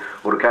மாதிரி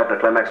ஒரு கேரக்டர்,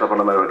 கிளைமேக்ஸில்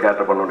பண்ண மாதிரி ஒரு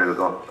கேரக்டர் பண்ண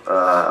வேண்டியிருக்கும்.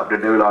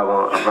 அப்படியே டெவில்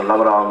ஆகும், அப்புறம்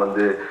லவராகவும்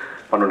வந்து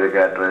பண்ண வேண்டிய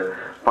கேரக்டர்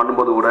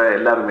பண்ணும்போது கூட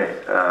எல்லாருமே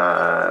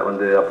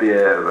வந்து அப்படியே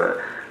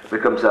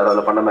விக்ரம் சார்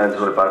அதில் பண்ண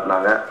மாதிரின்னு சொல்லி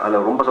பாட்டினாங்க.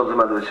 அதில் ரொம்ப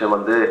சந்தோஷமாக இருந்த விஷயம்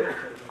வந்து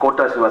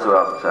கோட்டா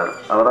சிவாசராவ் சார்,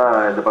 அவர் தான்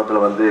இந்த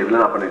படத்தில் வந்து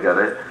வில்லனாக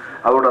பண்ணியிருக்காரு.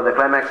 அவரோட அந்த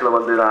கிளைமேக்ஸில்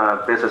வந்து நான்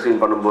பேச சீன்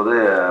பண்ணும்போது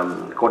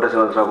கோட்டா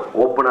சிவாசராவ்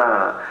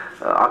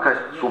ஓப்பனாக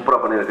ஆகாஷ் சூப்பராக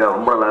பண்ணியிருக்கேன்,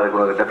 ரொம்ப நல்லா இருக்கு,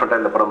 உனக்கு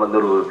டெஃபினட்டாக இந்த படம் வந்து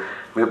ஒரு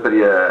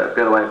மிகப்பெரிய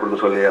பேர் வாங்கி கொடுக்க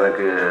சொல்லி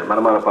எனக்கு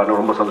மனமார பாட்டு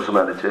ரொம்ப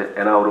சந்தோஷமாக இருந்துச்சு.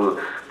 ஏன்னா ஒரு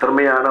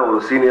திறமையான ஒரு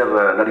சீனியர்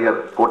நடிகர்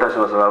கோட்டா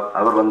சிவாசராவ்,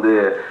 அவர் வந்து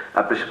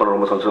அப்ரிஷியேட் பண்ண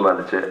ரொம்ப சந்தோஷமாக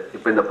இருந்துச்சு.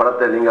 இப்போ இந்த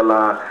படத்தை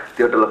நீங்கள்லாம்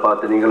தியேட்டரில்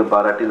பார்த்து நீங்களும்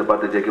பாராட்டி இந்த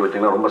படத்தை ஜெயிக்க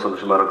வச்சிங்கன்னா ரொம்ப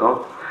சந்தோஷமாக இருக்கும்.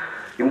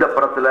 இந்த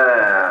படத்தில்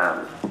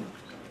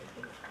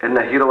என்ன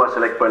ஹீரோவாக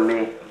செலக்ட்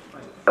பண்ணி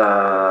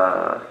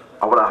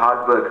அவ்வளோ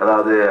ஹார்ட் ஒர்க்,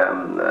 அதாவது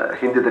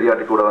ஹிந்தி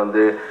தெரியாட்டி கூட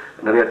வந்து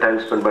நிறைய டைம்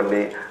ஸ்பெண்ட் பண்ணி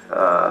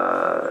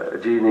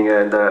ஜி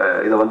நீங்கள்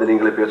இதை வந்து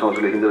நீங்களே பேசணும்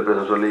சொல்லி ஹிந்தியில்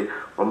பேசணும்னு சொல்லி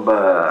ரொம்ப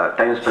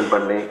டைம் ஸ்பெண்ட்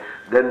பண்ணி,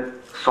 தென்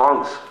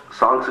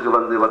சாங்ஸுக்கு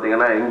வந்து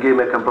பார்த்திங்கன்னா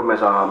எங்கேயுமே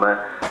கம்ப்ரமைஸ் ஆகாமல்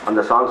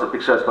அந்த சாங்ஸை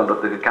பிக்சர்ஸ்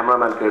பண்ணுறதுக்கு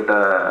கேமராமேன் கிட்ட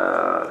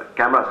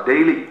கேமராஸ்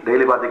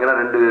டெய்லி பார்த்திங்கன்னா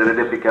ரெண்டு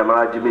MP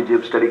camera, Jimmy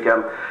jeep, study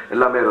game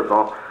எல்லாமே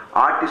இருக்கும்.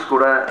 ஆர்டிஸ்ட்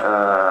கூட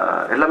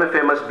எல்லாமே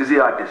famous busy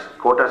artist,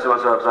 quota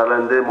சிவாசராவ்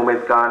சார்லேருந்து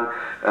முமைத் Khan,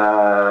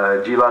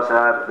 Jeeva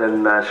sir,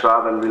 தென்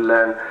ஸ்ராவன்,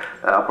 வில்லன்,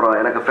 அப்புறம்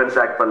எனக்கு ஃப்ரெண்ட்ஸ்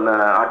ஆக்ட் பண்ண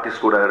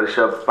ஆர்டிஸ்ட் கூட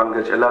ரிஷப்,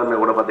 பங்கஜ் எல்லாருமே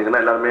கூட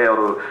பார்த்திங்கன்னா எல்லாருமே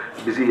ஒரு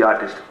பிஸி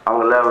ஆர்டிஸ்ட்.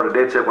 அவங்கள ஒரு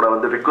டேட்ஸை கூட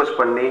வந்து ரிக்வஸ்ட்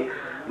பண்ணி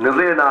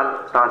நிறைய நாள்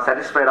நான்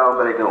சாட்டிஸ்ஃபைட் ஆகும்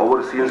வரைக்கும்,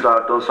 ஒவ்வொரு சீன்ஸ்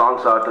ஆகட்டும்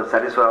சாங்ஸ் ஆகட்டும்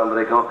சாட்டிஸ்ஃபை ஆகும்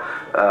வரைக்கும்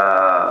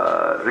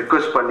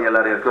ரிக்வெஸ்ட் பண்ணி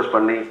எல்லாரையும் ரிக்வெஸ்ட்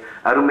பண்ணி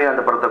அருமையாக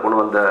அந்த படத்தை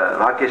கொண்டு வந்த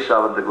ராகேஷ்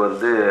ராவத்துக்கு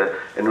வந்து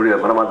என்னுடைய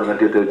மனமார்ந்த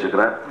நன்றியை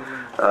தெரிவிச்சுக்கிறேன்.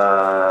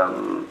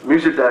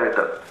 மியூசிக்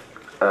டைரக்டர்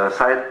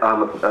சையத்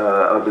அகமத்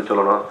அவருக்கு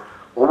சொல்லணும்,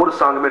 ஒவ்வொரு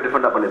சாங்குமே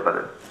டிஃப்ரெண்டாக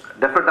பண்ணியிருப்பாரு.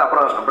 டெஃபினட்டாக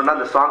அப்புறம் அப்படின்னா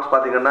அந்த சாங்ஸ்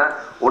பார்த்தீங்கன்னா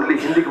ஒன்லி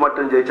ஹிந்திக்கு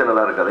மட்டும் ஜெயிச்சா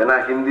நல்லா இருக்காது. ஏன்னா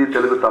ஹிந்தி,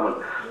 தெலுங்கு, தமிழ்,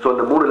 ஸோ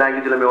இந்த 3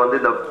 லாங்குவேஜ்லையுமே வந்து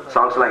இந்த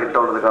சாங்ஸ்லாம் ஹிட்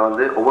ஆகிறதுக்காக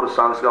வந்து ஒவ்வொரு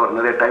சாங்ஸ்க்கும் அவர்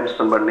நிறைய டைம்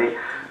ஸ்பெண்ட் பண்ணி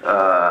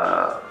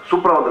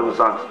சூப்பராக வந்துருங்க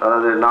சாங்ஸ்.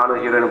 அதாவது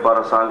நானும் ஹீரோயினும்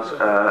பாடுற சாங்ஸ்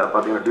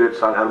பார்த்தீங்கன்னா டுயட்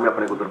சாங் அருமையாக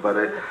பண்ணி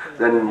கொடுத்துருப்பாரு.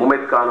 தென்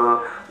முமைத் கானும்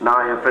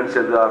நான் என் ஃப்ரெண்ட்ஸ்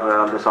சேர்ந்து ஆடுற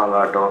அந்த சாங்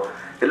ஆகட்டும்,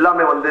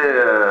 எல்லாமே வந்து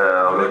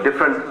ஒரு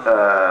டிஃப்ரெண்ட்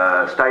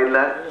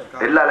ஸ்டைலில்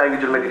எல்லா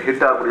லாங்குவேஜ்லுமே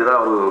ஹிட்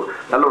ஆகக்கூடியதாக ஒரு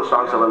நல்ல ஒரு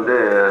சாங்ஸை வந்து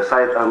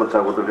சையத் அகமத்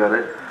சார்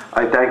கொடுத்துருக்காரு.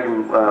 I thank him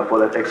for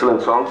that excellent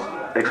songs,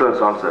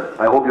 sir.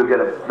 I hope you get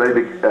a very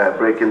big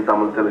break in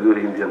Tamil, Telugu,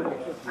 Hindi and all.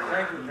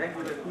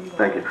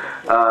 Thank you.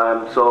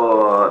 So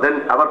then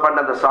அவர் பண்ண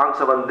அந்த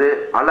சாங்ஸை வந்து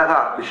அழகா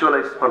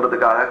விஷுவலைஸ்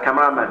பண்ணுறதுக்காக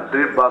cameraman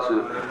Dilip Basu,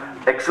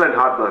 excellent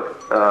hard work,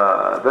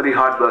 very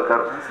hard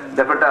worker.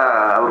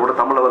 டெஃபினட்டாக அவர் கூட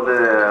தமிழை வந்து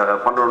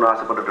பண்ணணும்னு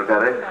ஆசைப்பட்டு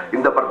இருக்காரு.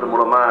 இந்த படத்து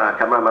மூலமாக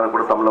கேமராமேன்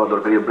கூட தமிழில் வந்து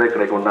ஒரு பெரிய பிரேக்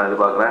கிடைக்கும்னு நான்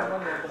எதிர்பார்க்குறேன்.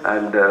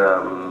 அண்ட்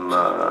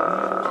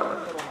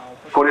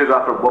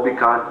கோரியோகிராஃபர் பாபி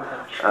கான்,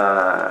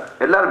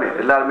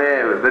 எல்லாருமே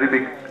வெரி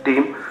பிக்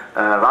டீம்.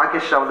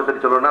 ராகேஷ் ராவத்தை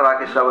பற்றி சொல்லணும்னா,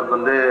 ராகேஷ் ராவத்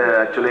வந்து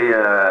ஆக்சுவலி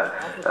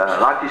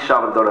ராகேஷ்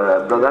ராவத்தோட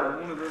பிரதர்.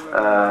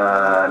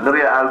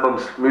 நிறைய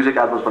ஆல்பம்ஸ், மியூசிக்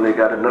ஆல்பம்ஸ்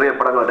பண்ணியிருக்காரு, நிறைய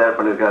படங்களை டைரக்ட்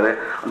பண்ணியிருக்காரு.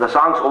 அந்த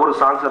சாங்ஸ், ஒவ்வொரு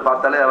சாங்ஸை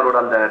பார்த்தாலே அவரோட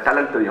அந்த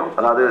டேலண்ட் தெரியும்.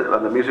 அதாவது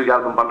அந்த மியூசிக்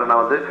ஆல்பம் பண்ணுறேன்னா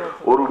வந்து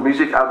ஒரு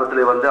மியூசிக்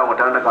ஆல்பத்திலே வந்து அவங்க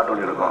டேலண்ட்டை காட்ட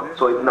வேண்டியிருக்கும்.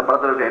 ஸோ இந்த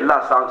படத்தில் இருக்க எல்லா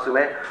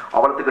சாங்ஸுமே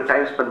அவ்வளோத்துக்கு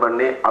டைம் ஸ்பெண்ட்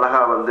பண்ணி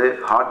அழகாக வந்து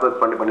ஹார்ட்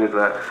ஒர்க்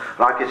பண்ணியிருக்கிறார்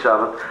ராகேஷ்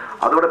ராவத்.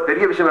 அதோட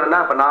பெரிய விஷயம்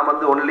என்னன்னா, இப்போ நான்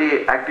வந்து ஒன்லி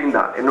ஆக்டிங்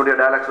தான், என்னுடைய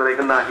டைலாக்ஸ்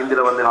வரைக்கும் நான்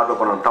ஹிந்தியில் வந்து ஹார்ட்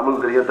ஒர்க் பண்ணணும்.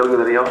 தமிழ் தெரியும்,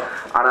 தெலுங்கு தெரியும்,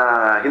 ஆனால்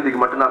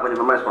ஹிந்திக்கு மட்டும் நான்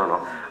கொஞ்சம் மெமரைஸ்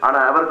பண்ணணும்.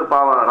 ஆனால் அவருக்கு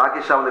பாவம்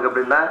ராகேஷ் ராவத்துக்கு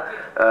எப்படின்னா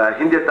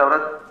ஹிந்தியை தவிர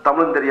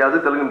தமிழும் தெரியாது,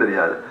 தெலுங்கும்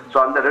தெரியாது. ஸோ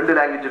அந்த 2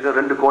 லாங்குவேஜுக்கு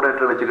 2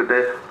 கோஆர்டினேட்டர் வச்சுக்கிட்டு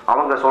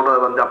அவங்க சொல்கிறத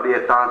வந்து அப்படியே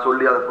தான்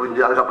சொல்லி அதை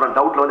புரிஞ்சு அதுக்கப்புறம்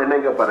டவுட்டில் வந்து என்ன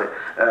கேட்பாரு,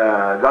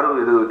 கரு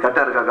இது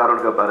கரெக்டாக இருக்கா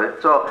கருன்னு கேட்பாரு.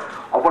 ஸோ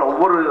அவ்வளோ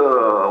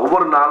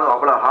ஒவ்வொரு நாளும்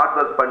அவ்வளோ ஹார்ட்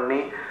ஒர்க்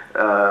பண்ணி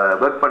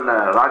ஒர்க் பண்ண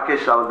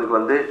ராகேஷ் ராவத்துக்கு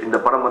வந்து இந்த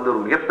படம் வந்து ஒரு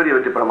மிகப்பெரிய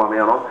வெற்றி படம்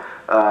அமையணும்.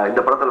 இந்த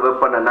படத்தில்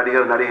ஒர்க் பண்ண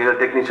நடிகர்கள்,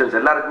 டெக்னீஷியன்ஸ்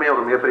எல்லாருக்குமே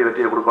ஒரு மிகப்பெரிய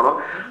வெற்றியை கொடுக்கணும்.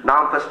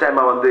 நான் ஃபர்ஸ்ட்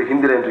டைமாக வந்து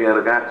ஹிந்தியில் என்ட்ரியாக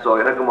இருக்கேன். ஸோ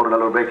எனக்கும் ஒரு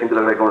நல்ல ஒரு பிரேக்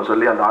ஹிந்தியில் கிடைக்கணும்னு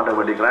சொல்லி அந்த ஆர்டர்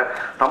பண்ணிக்கிறேன்.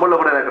 தமிழில்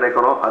கூட எனக்கு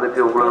கிடைக்கணும்.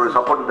 அதுக்கு உங்களோட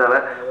சப்போர்ட் தேவை.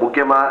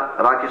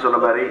 முக்கியமாக ராகேஷ்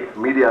சொன்ன மாதிரி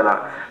மீடியா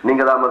தான்,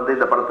 நீங்கள் தான் வந்து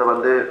இந்த படத்தை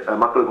வந்து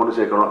மக்களுக்கு கொண்டு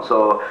சேர்க்கணும். ஸோ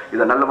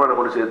இதை நல்ல முறையில்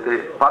கொண்டு சேர்த்து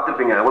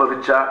பார்த்துருப்பீங்க எவ்வளோ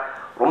ரிச்சாக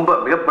ரொம்ப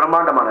மிக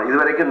பிரம்மாண்டமான, இது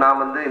வரைக்கும்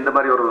நான் வந்து இந்த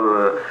மாதிரி ஒரு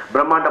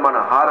பிரம்மாண்டமான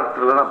ஹாரர்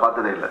த்ரில்லர் நான்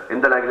பார்த்ததே இல்லை,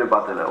 எந்த லாங்குவேஜ்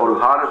பார்த்ததில்லை. ஒரு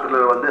ஹாரர்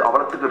த்ரில்லர் வந்து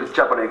அவ்வளோத்துக்கு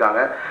ரிச்சாக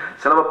பண்ணியிருக்காங்க.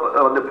 சிலவ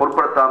வந்து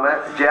பொருட்படுத்தாமல்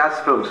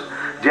ஜெயாஸ் ஃபிலிம்ஸ்,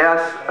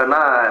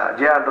 ஜெயாஸ்னா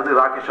ஜெயான்றது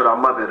ராகேஷோட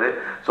அம்மா பேர்.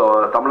 ஸோ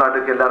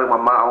தமிழ்நாட்டுக்கு எல்லாருக்கும்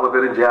அம்மா, அவங்க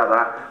பேரும் ஜெயா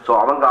தான். ஸோ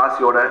அவங்க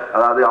ஆசையோட,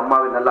 அதாவது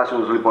அம்மாவின்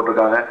நல்லாசின்னு சொல்லி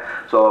போட்டிருக்காங்க.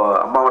 ஸோ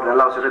அம்மாவோட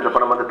நல்லாசியோட இந்த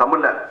படம் வந்து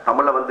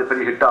தமிழில் வந்து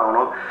பெரிய ஹிட்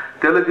ஆகணும்.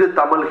 தெலுங்கு,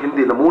 தமிழ்,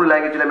 ஹிந்தி இந்த 3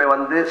 லாங்குவேஜ்லையுமே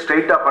வந்து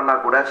ஸ்ட்ரெயிட்டாக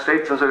பண்ணால் கூட,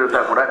 ஸ்ட்ரெயிட் சென்சர்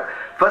எடுத்தால் கூட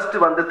ஃபர்ஸ்ட்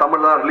வந்து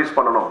தமிழ் தான் ரிலீஸ்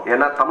பண்ணணும்.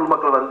 ஏன்னா தமிழ்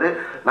மக்கள் வந்து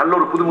நல்ல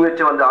ஒரு புது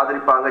முயற்சியை வந்து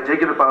ஆதரிப்பாங்க,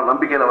 ஜெயிக்க வைப்பாங்க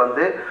நம்பிக்கையில்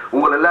வந்து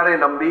உங்களை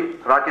எல்லாரையும் நம்பி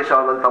ராகேஷ்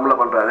வந்து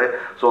தமிழில் பண்ணுறாரு.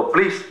 ஸோ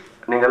ப்ளீஸ்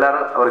நீங்கள்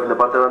எல்லாரும் அவருக்கு இந்த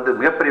படத்தை வந்து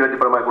மிகப்பெரிய வெற்றி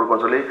படமாக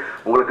கொடுக்கணும்னு சொல்லி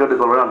உங்களை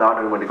கேட்டுக்கொள்கிறேன், அந்த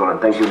ஆர்டர்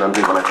பண்ணிக்கொள்கிறேன். தேங்க்யூ,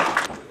 நன்றி, வணக்கம்.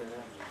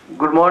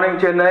 Good morning,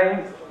 Chennai.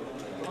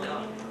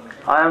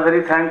 I am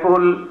very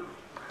thankful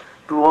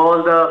to all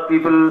the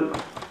people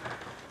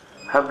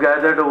have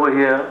gathered over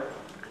here.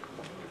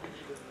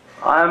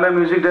 I am a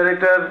music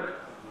director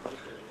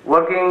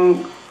working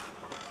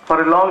for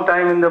a long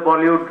time in the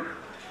Bollywood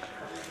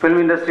film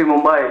industry,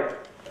 Mumbai.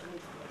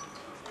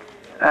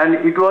 And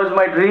it was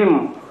my dream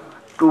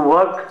to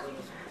work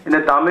in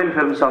a Tamil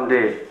film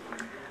someday.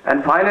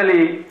 And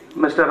finally,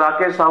 Mr.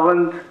 Rakesh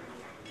Sawant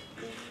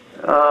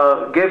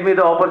gave me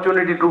the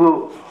opportunity to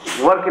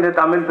work in a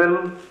Tamil film.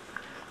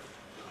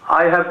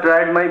 I have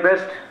tried my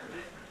best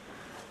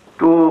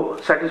to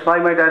satisfy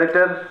my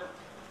director.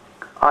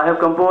 I have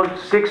composed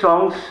 6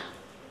 songs,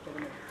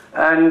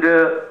 and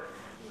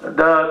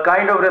the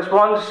kind of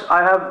response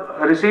I have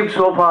received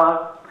so far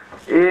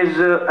is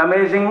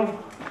amazing,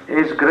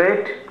 is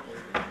great,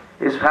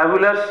 is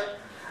fabulous,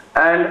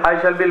 and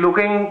I shall be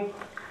looking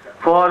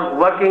for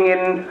working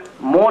in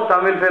more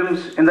Tamil films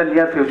in the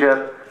near future.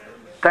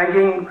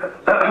 Thanking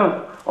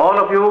all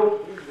of you,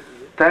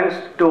 thanks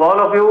to all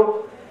of you,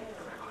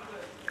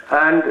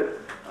 and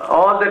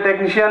all the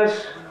technicians,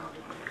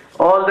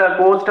 all the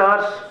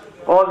co-stars,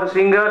 all the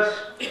singers,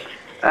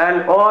 and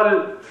all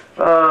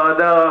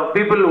the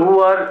people who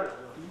are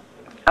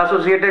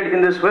associated in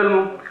this film.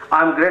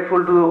 I am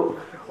grateful to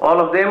all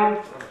of them.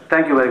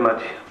 Thank you very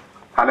much.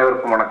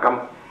 அனைவருக்கும் வணக்கம்.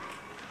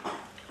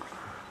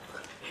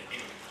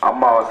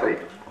 அமாவாசை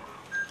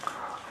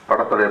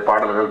படத்துடைய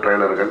பாடல்கள்,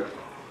 ட்ரெய்லர்கள்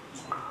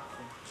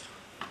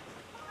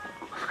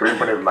screen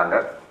பண்ணியிருந்தாங்க.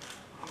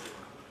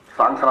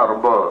 சாங்ஸ்லாம்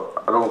ரொம்ப,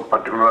 அதுவும்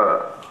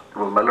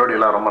பர்டிகுலராக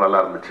மெலோடியெலாம் ரொம்ப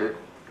நல்லா இருந்துச்சு.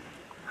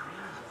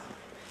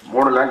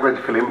 3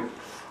 லாங்குவேஜ் ஃபிலிம்,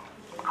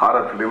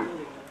 ஹாரர் ஃபிலிம்,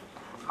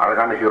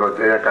 அழகான ஹீரோ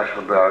ஜெயகாஷ்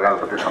வந்து அழகாக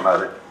பற்றி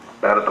சொன்னார்.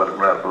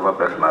 டைரக்டருக்கு அற்புதமாக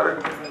பேசினார்.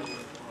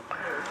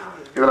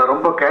 இதில்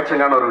ரொம்ப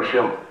கேட்சிங்கான ஒரு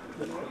விஷயம்,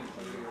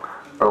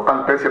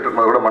 உட்காந்து பேசிகிட்டு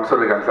இருக்கும்போது கூட மன்சூர்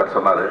அலி கான் சார்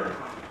சொன்னார்.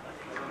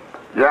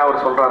 ஏன்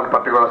அவர் சொல்கிறாருன்னு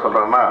பர்டிகுலராக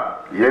சொல்கிறாருன்னா,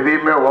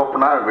 எதையுமே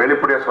ஓப்பனாக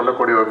வெளிப்படையாக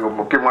சொல்லக்கூடிய ஒரு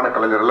முக்கியமான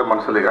கலைஞர்கள்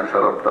மன்சூர் அலி கான்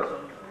சார் ஒருத்தர்.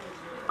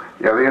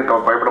 எதையும்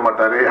பயப்பட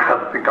மாட்டார்,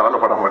 யாரையும்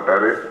கவலைப்பட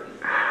மாட்டார்,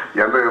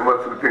 எந்த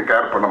விமர்சனத்தையும்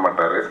கேர் பண்ண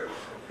மாட்டார்.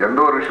 எந்த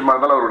ஒரு விஷயமா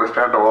இருந்தாலும் அவரோட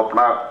ஸ்டாண்டை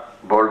ஓப்பனாக,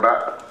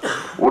 போல்டாக,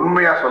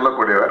 உண்மையாக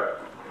சொல்லக்கூடியவர்.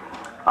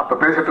 அப்போ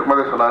பேசிட்டு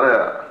இருக்கும்போதே சொன்னார்,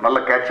 நல்ல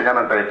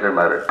கேட்சிங்கான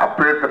டைட்டில்னாரு.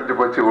 அப்பவே தெரிஞ்சு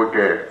போச்சு,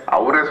 ஓகே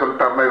அவரே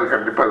சொல்லிட்டாருன்னா இது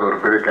கண்டிப்பாக இது ஒரு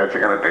பெரிய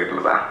கேட்சிங்கான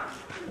டைட்டில் தான்.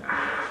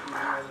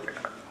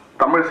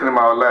 தமிழ்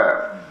சினிமாவில்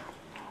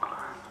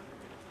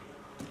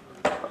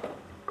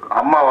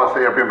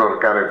அமாவாசை அப்படின்ற ஒரு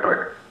கேரக்டர்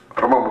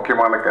ரொம்ப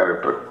முக்கியமான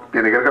கேரக்டர்.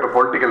 இன்னைக்கு இருக்கிற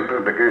பொலிட்டிக்கல்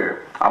ட்ரெண்டுக்கு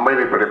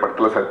அமைதிப்படை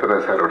படத்தில்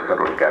சத்யராஜ்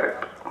சார் ஒரு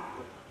கேரக்டர்.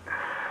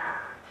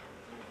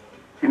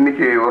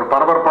 இன்னைக்கு ஒரு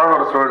பரபரப்பான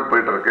ஒரு சூழல்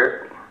போயிட்டு இருக்கு.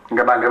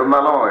 இங்கே நாங்கள்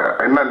இருந்தாலும்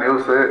என்ன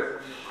நியூஸு,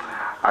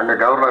 அங்கே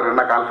கவர்னர்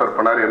என்ன கான்ஃபர்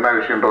பண்ணார், என்ன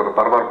விஷயன்ற ஒரு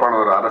பரபரப்பான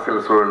ஒரு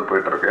அரசியல் சூழல்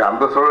போயிட்டு இருக்கு.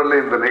 அந்த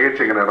சூழலில் இந்த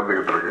நிகழ்ச்சி இங்கே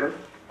நடந்துகிட்டு இருக்கு.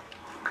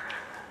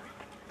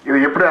 இது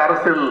எப்படி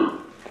அரசியல்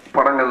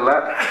படங்களில்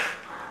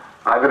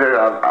அதில்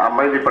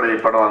அமைதிப்படை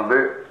படம் வந்து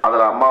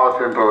அதில்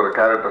அமாவாசைன்ற ஒரு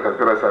கேரக்டர்,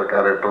 சத்யராஜ் சார்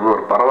கேரக்டர் வந்து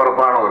ஒரு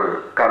பரபரப்பான ஒரு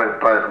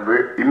கேரக்டராக இருந்து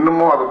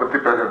இன்னமும் அதை பற்றி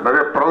பேச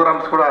நிறைய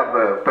ப்ரோக்ராம்ஸ் கூட அந்த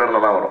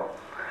பேரில் தான் வரும்.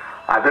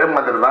 அதே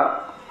மாதிரி தான்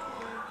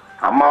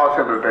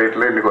அமாவாசைன்ற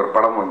டைட்டில் இன்றைக்கி ஒரு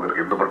படம்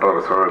வந்திருக்கு. இப்படிப்பட்ட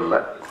ஒரு சூழலில்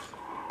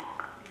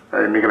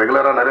இன்றைக்கி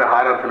ரெகுலராக நிறைய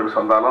ஹாரர் ஃபிலிம்ஸ்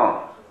வந்தாலும்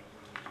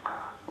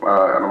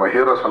நம்ம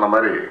ஹீரோ சொன்ன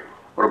மாதிரி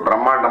ஒரு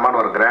பிரம்மாண்டமான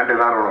ஒரு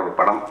கிராண்டியரான ஒரு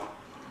படம்,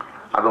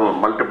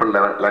 அதுவும் மல்டிபிள்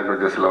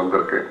லாங்குவேஜஸில்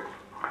வந்திருக்கு.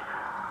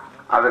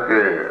 அதுக்கு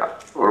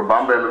ஒரு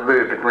பாம்பேலேருந்து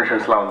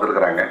டெக்னீஷியன்ஸ்லாம்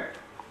வந்திருக்கிறாங்க.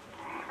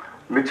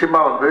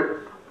 நிச்சயமாக வந்து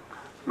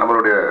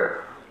நம்மளுடைய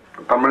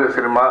தமிழ்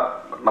சினிமா,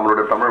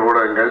 நம்மளுடைய தமிழ்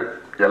ஊடகங்கள்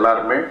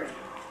எல்லாருமே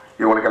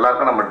இவங்களுக்கு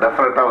எல்லாருக்கும் நம்ம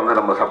டெஃபினட்டாக வந்து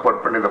நம்ம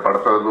சப்போர்ட் பண்ணி இந்த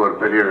படத்தை வந்து ஒரு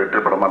பெரிய வெற்றி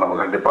படமாக நம்ம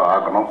கண்டிப்பாக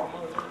ஆக்கணும்.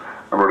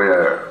 நம்மளுடைய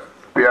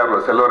பிஆர்ஓ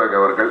செல்வராஜ்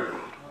அவர்கள்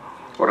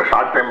ஒரு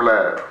ஷார்ட் டைமில்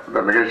இந்த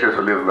நிகழ்ச்சியை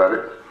சொல்லியிருந்தார்.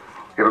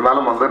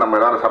 இருந்தாலும் வந்து நம்ம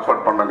எல்லாரும்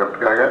சப்போர்ட்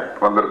பண்ணுங்கிறதுக்காக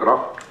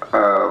வந்திருக்கிறோம்.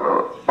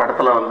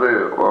 படத்தில் வந்து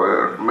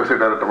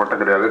மியூசிக் டைரக்டர்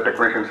மட்டும் கிடையாது,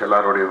 டெக்னீஷியன்ஸ்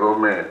எல்லாருடைய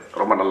இதுவுமே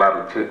ரொம்ப நல்லா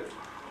இருந்துச்சு.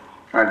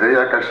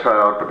 ஜெயாகாஷ்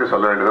அவரை பற்றி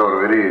சொல்ல வேண்டியது ஒரு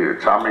வெரி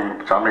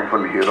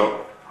சார்மிங்ஃபுல் ஹீரோ.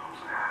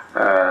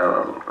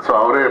 ஸோ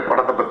அவரே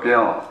படத்தை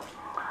பற்றியும்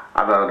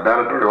அந்த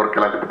டைரக்டருடைய ஒர்க்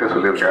எல்லாத்தையும் பற்றியும்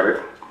சொல்லியிருக்காரு.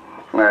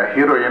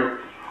 ஹீரோயின்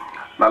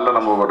நல்ல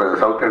நம்ம ஒரு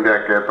சவுத்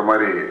இந்தியாவுக்கு ஏற்ற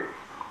மாதிரி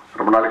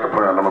ரொம்ப நாளைக்கு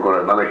அப்புறம் நமக்கு ஒரு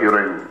நல்ல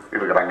ஹீரோயின்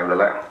இருக்கிறாங்க.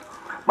 இதில்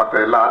மற்ற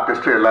எல்லா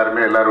ஆர்டிஸ்ட்டும்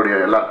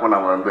எல்லாருக்கும்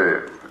நம்ம வந்து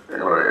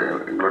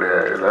எங்களுடைய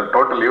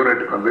டோட்டல்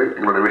யூனிட்டுக்கு வந்து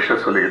எங்களுடைய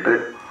விஷயம் சொல்லிக்கிட்டு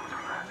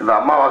இந்த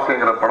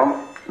அமாவாசைங்கிற படம்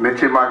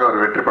நிச்சயமாக ஒரு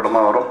வெற்றி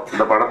படமாக வரும்.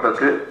 இந்த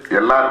படத்துக்கு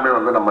எல்லாருமே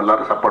வந்து நம்ம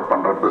எல்லாரும் சப்போர்ட்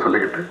பண்ணுறோம்னு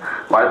சொல்லிக்கிட்டு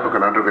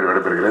வாய்ப்புக்கு நன்றி கூறி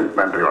விடைபெறுகிறேன்.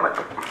 நன்றி,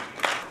 வணக்கம்.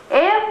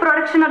 AF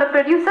ப்ரொடக்ஷனோட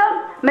producer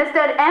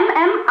mister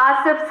MM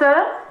Asif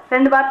sir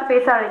 2 வார்த்தை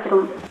பேச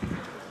அழைக்கிறோம்.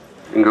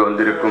 இங்கு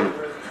வந்திருக்கும்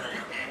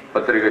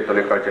பத்திரிகை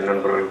தொலைக்காட்சி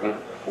நண்பர்களுக்கும்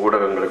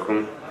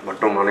ஊடகங்களுக்கும்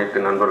மற்றும் அனைத்து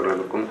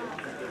நண்பர்களுக்கும்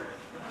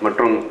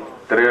மற்றும்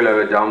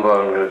திரையுலக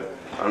ஜாம்பவான்கள்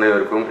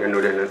அனைவருக்கும்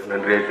என்னுடைய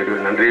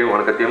நன்றியும்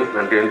வணக்கத்தையும்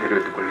நன்றியையும்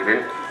தெரிவித்துக்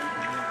கொள்கிறேன்.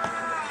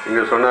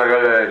 இங்கே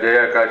சொன்னார்கள்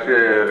ஜெயகாஷ்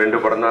 2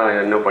 படம் தான்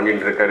இன்னும்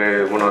பண்ணிட்டு இருக்காரு,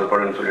 3வது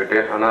படம்னு சொல்லிட்டு.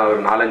 ஆனால் அவர்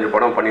 4-5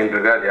 படம் பண்ணிட்டு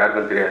இருக்காரு, அது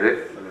யாருக்கும் தெரியாது.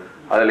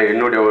 அதில்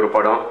என்னுடைய ஒரு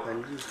படம்.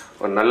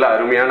 ஒரு நல்ல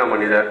அருமையான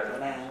மனிதர்,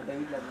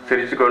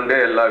 சிரிச்சு கொண்டு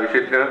எல்லா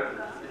விஷயத்திலும்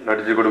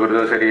நடிச்சு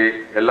கொடுக்குறதும் சரி,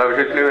 எல்லா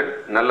விஷயத்துலையும்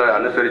நல்ல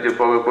அனுசரித்து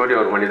போகக்கூடிய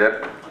ஒரு மனிதர்.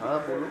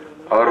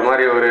 அவர்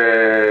மாதிரி ஒரு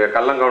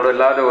கள்ளங்கவுண்டு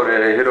இல்லாத ஒரு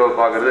ஹீரோவை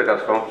பார்க்கறது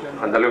கஷ்டம்,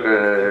 அந்தளவுக்கு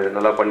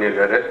நல்லா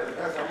பண்ணியிருக்காரு.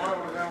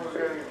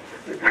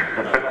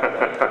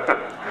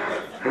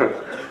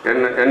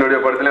 என்னுடைய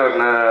படத்தில்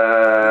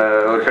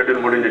ஒரு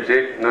ஷெட்யூல் முடிஞ்சிச்சு,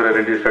 இன்னொரு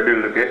 2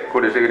 ஷெட்யூல் இருக்குது,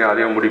 கூடிய சீக்கிரம்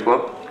அதையும்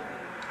முடிப்போம்.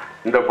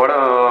 இந்த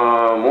படம்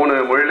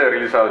 3 மொழியில்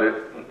ரிலீஸ் ஆகுது,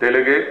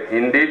 தெலுங்கு,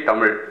 ஹிந்தி,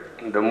 தமிழ்.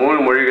 இந்த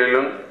 3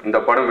 மொழிகளிலும் இந்த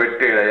படம்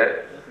வெற்றி அடைய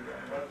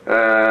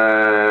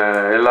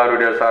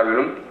எல்லாருடைய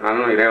சார்பிலும்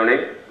நானும் இறைவனை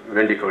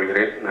வேண்டிக்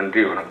கொள்கிறேன்.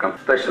 நன்றி, வணக்கம்.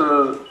 Special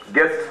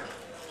guest,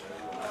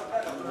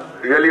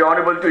 really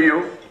honorable to you.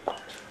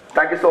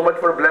 Thank you so much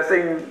for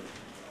blessing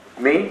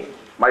me,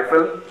 my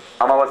film,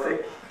 Amavasai.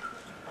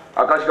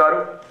 Akash Garu,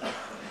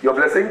 your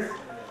blessings.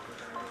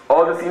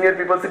 All the senior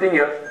people sitting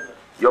here,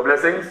 your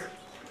blessings.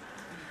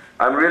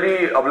 I'm really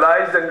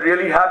obliged and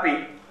really happy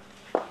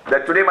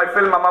that today my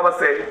film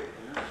Amavasai,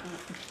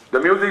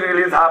 the music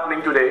release is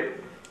happening today.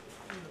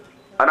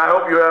 And I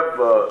hope you have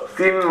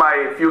seen my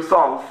few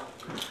songs.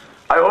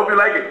 I hope you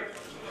like it.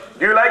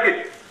 Do you like it?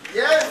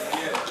 Yes.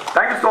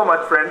 Thank you so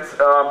much, friends.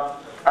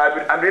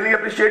 I'm really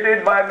appreciated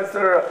by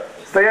Mr.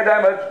 Syed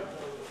Ahmed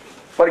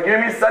for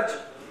giving me such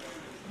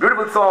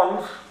beautiful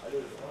songs.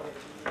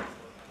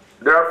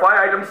 There are 5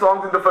 item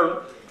songs in the film.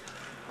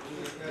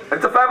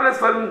 It's a fabulous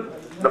film.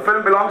 The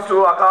film belongs to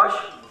Akash.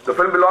 The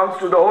film belongs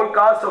to the whole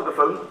cast of the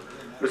film.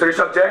 Mr.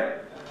 Rishabh Jain,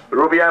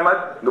 Ruby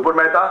Ahmed, Nupur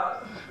Mehta.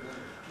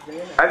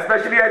 And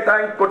especially I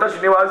thank Kota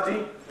Srinivas ji,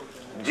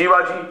 Jeeva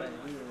ji,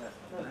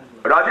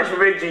 Rajesh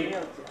Vivek ji.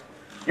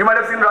 You might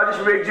have seen Rajesh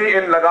Vivek ji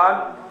in Lagan.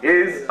 He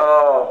is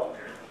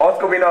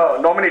Oscar winner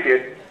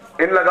nominated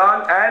in Lagan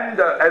and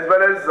as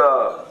well as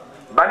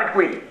Bandit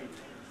Queen.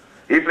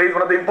 He plays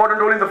one of the important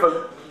roles in the film.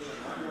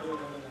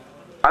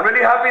 I'm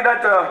really happy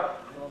that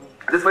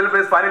this film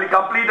is finally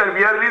complete and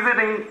we are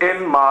releasing in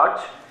March.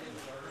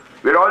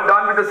 We're all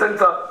done with the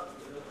censor.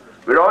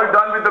 We're all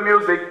done with the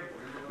music.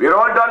 We're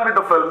all done with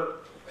the film.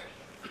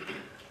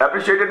 I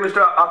appreciated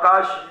Mr.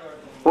 Akash,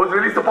 who's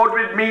really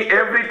supported me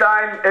every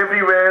time,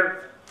 everywhere,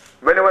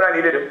 whenever I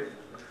needed him.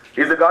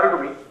 He's a Garu to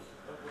me.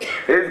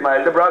 He's my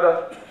elder brother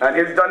and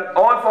he's done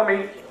all for me.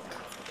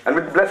 And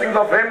with the blessings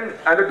of him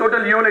and the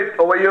total unit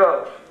over here,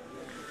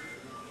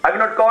 I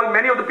cannot call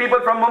many of the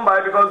people from Mumbai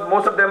because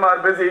most of them are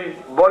busy.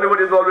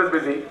 Bollywood is always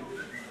busy.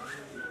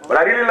 But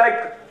I really like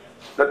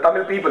the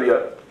Tamil people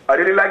here. I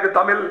really like the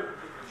Tamil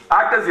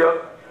actors here.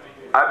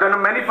 I've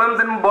done many films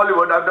in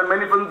Bollywood. I've done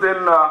many films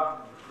in...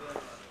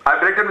 I've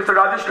directed Mr.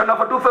 Rajesh Khanna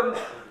for 2 films,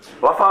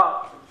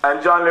 Wafa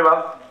and Janleva.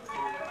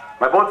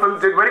 My both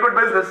films did very good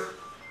business.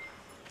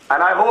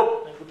 And I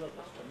hope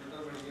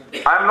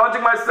I'm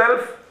launching myself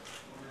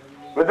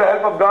with the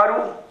help of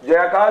Garu,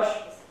 Jayakash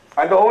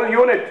and the whole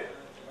unit.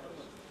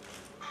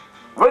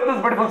 With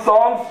these beautiful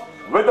songs,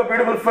 with a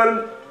beautiful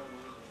film.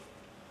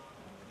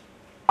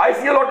 I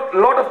see a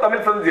lot of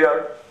Tamil films here.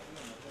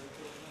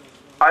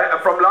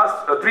 From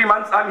last 3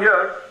 months I'm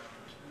here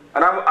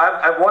and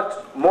I've watched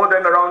more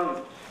than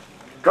around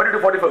 30 to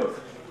 40 films.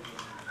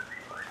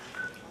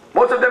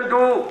 Most of them do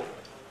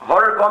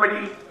horror,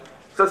 comedy,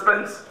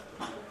 suspense.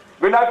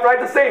 When I've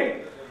tried the same,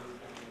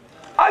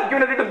 I've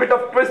given a little bit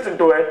of twist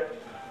into it,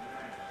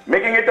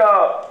 making it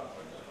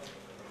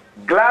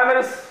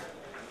glamorous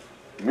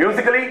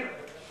musically,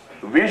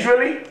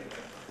 visually,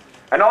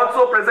 and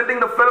also presenting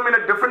the film in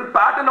a different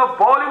pattern of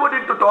Bollywood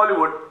into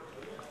Tollywood.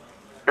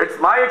 It's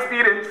my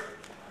experience.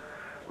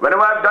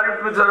 Whenever I've done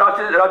it with Mr.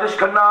 Rajesh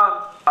Khanna,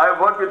 I've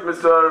worked with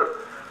Mr.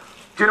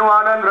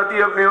 Chinnamma and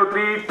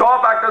Palaniswamy,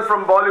 top actors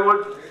from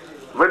Bollywood.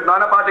 With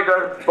Nana Patekar,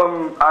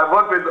 I've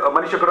worked with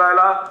Manisha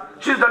Koraila.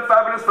 She's done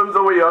fabulous films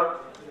over here.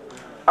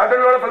 I've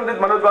done a lot of films with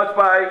Manoj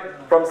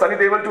Bajpayee, from Sunny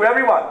Deol to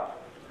everyone.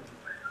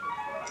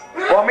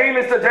 For me,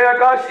 Mr.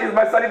 Jayakash is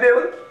my Sunny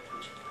Deol.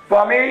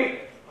 For me,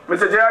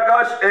 Mr.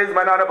 Jayakash is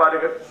my Nana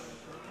Patekar.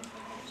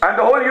 And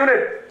the whole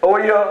unit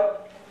over here,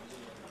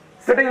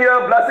 sitting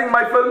here blessing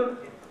my film.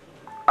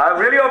 I'm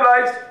really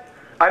obliged.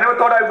 I never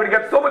thought I would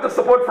get so much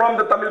support from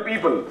the Tamil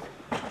people.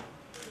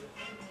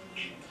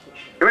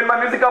 Even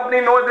my music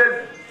company knows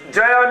this,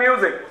 Jaya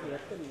Music.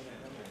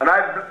 And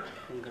I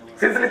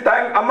sincerely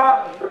thank Amma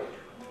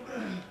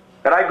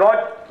and I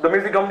got the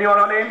music company on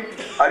our name.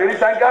 I really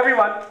thank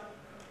everyone.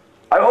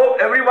 I hope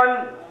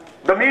everyone,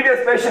 the media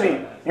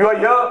especially, you are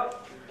here.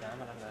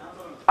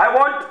 I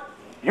want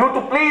you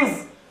to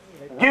please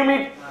give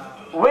me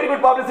very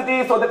good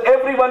publicity so that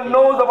everyone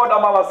knows about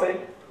Amavasya.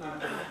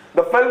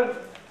 The film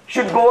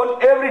should go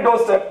on every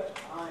doorstep.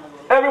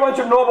 Everyone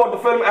should know about the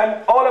film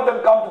and all of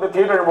them come to the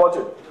theatre and watch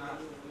it.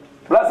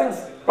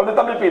 Blessings from the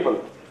Tamil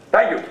people.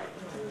 Thank you.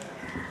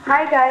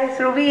 Hi guys,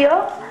 Ruby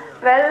here.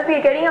 Well, we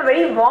are getting a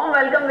very warm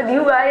welcome with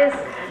you guys.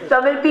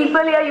 Tamil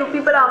people here, you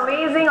people are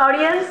amazing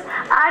audience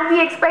and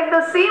we expect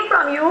the same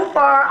from you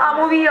for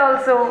our movie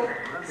also.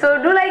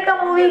 So do like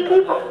a movie,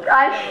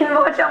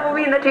 watch a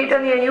movie in the theatre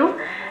near you.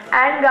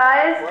 And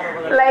guys,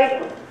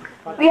 like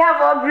we have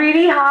worked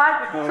really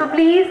hard, so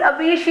please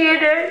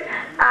appreciate it.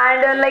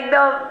 And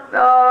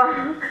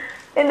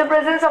in the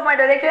presence of my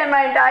director and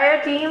my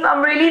entire team,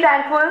 I'm really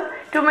thankful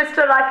to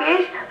Mr.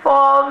 Rakesh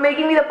for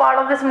making me the part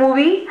of this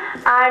movie,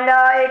 and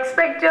I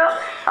expect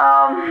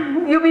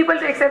you people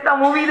to accept our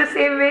movie the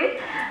same way.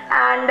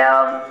 And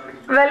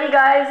well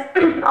guys,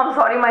 I'm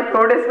sorry my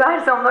throat is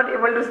bad, so I'm not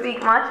able to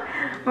speak much.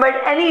 But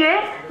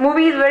anyway,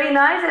 movie is very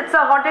nice. It's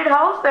a haunted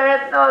house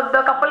where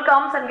the couple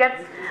comes and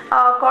gets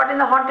caught in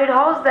the haunted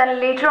house. Then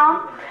later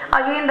on,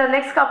 again the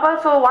next couple,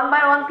 so one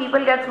by one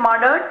people gets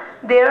murdered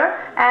there,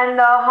 and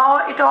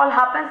how it all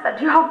happens that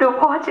you have to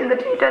watch in the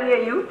theatre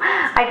near you.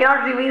 I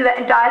cannot reveal the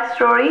entire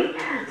story.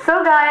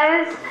 So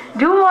guys,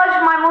 do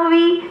watch my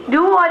movie,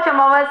 do watch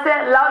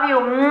Amavasya. Love you.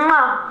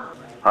 Mwah.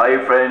 Hi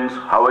friends,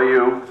 how are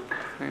you?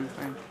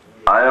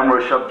 I am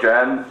Rishabh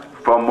Jain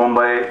from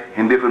Mumbai,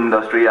 Hindi film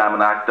industry. I am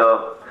an actor.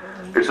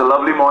 It's a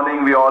lovely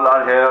morning. We all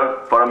are here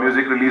for a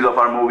music release of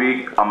our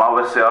movie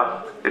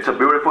Amavasya. It's a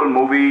beautiful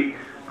movie,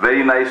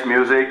 very nice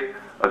music,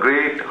 a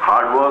great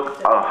hard work,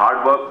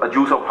 a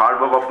juice of hard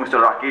work of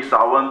Mr. Rakesh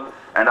Sawant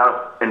and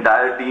our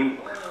entire team,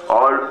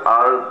 all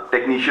our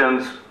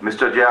technicians,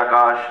 Mr. Jay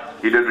Akash.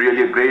 He did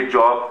really a great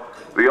job.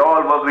 We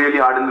all worked really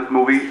hard in this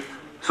movie.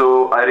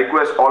 So I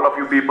request all of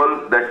you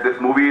people that this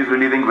movie is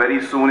releasing very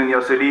soon in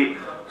your city.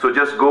 So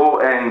just go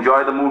and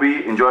enjoy the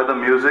movie, enjoy the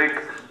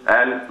music,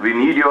 and we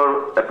need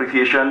your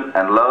appreciation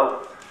and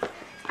love.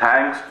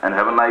 Thanks and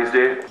have a nice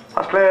day.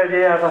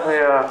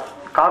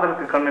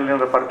 காதலுக்கு கண்ணில்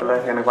என்ற படத்தில்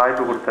எனக்கு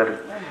வாய்ப்பு கொடுத்தாரு.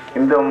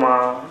 இந்த அம்மா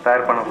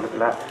தயார் பண்ண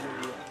படத்தில்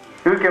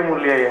யூகே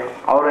முரளி ஐயா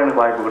அவரும்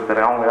எனக்கு வாய்ப்பு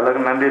கொடுத்தாரு. அவங்க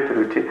எல்லாருக்கும் நன்றியை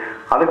தெரிவிச்சு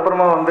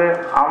அதுக்கப்புறமா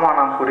ஆமாம்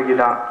நான்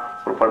குறுக்கிதான்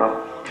ஒரு படம்,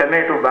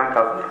 சென்னை டு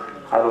பேங்காக்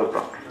அது ஒரு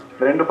படம்.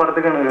 இந்த ரெண்டு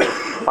படத்துக்கு எனக்கு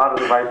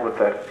பாடுறதுக்கு வாய்ப்பு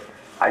கொடுத்தாரு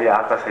ஐயா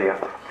ஆகாஷ் ஐயா.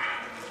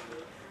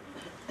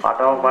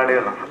 பாட்டாவை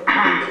பாடிடலாம்.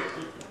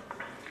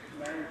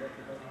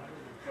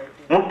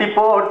 முட்டி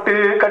போட்டு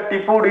கட்டி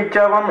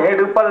பிடிச்சவன்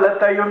மேடு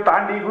பள்ளத்தையும்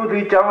தாண்டி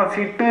குதிச்சவன்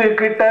சிட்டு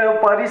கிட்ட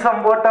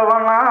பரிசம்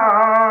போட்டவனா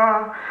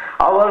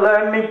அவளை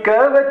நிக்க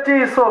வச்சு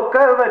சொக்க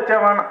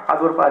வச்சவன்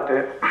அது ஒரு பாட்டு.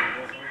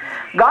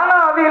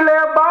 கானாவில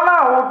பானா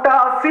விட்டா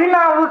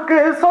சீனாவுக்கு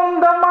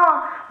சொந்தமா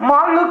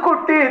மாலு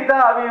குட்டி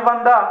தாவி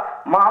வந்தா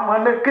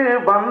மாமனுக்கு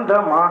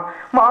பந்தமா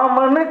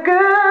மாமனுக்கு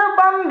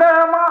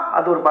பந்தமா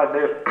அது ஒரு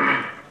பாட்டு.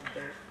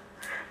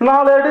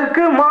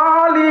 நாளடுக்கு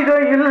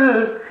மாளிகையில்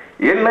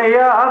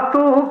என்னையா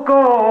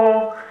தூக்கம்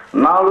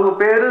 4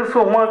 பேரு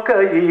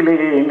சுமக்கையிலே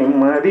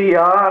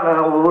நிம்மதியான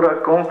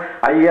ஊரக்கும்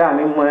ஐயா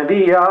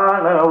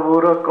நிம்மதியான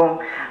ஊரக்கும்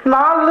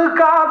 4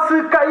 காசு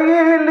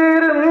கையில்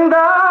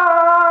இருந்தா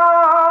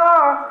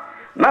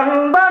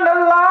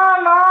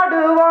நண்பனெல்லாம்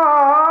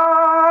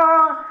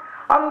நாடுவான்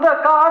அந்த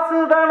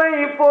காசு தனை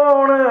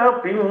போன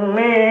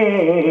பின்னே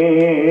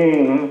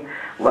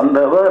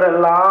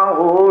வந்தவரெல்லாம்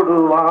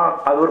ஓடுவான்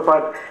அது ஒரு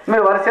பாட்டு.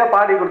 இன்னும் வரிசையா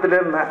பாடி கொடுத்துட்டே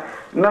இருந்தேன்.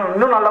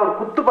 இன்னும் நல்லா ஒரு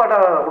குத்து பாட்டா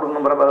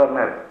கொடுக்கணும்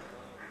பிரபாகரனாரு.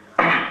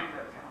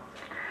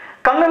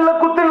 கண்ணுல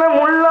குத்துன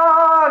முள்ளா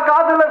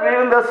காதுல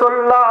விழுந்த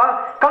சொல்லா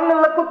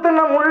கண்ணுல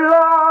குத்துன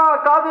முள்ளா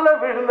காதுல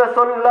விழுந்த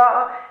சொல்லா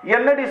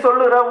என்னடி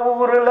சொல்லுற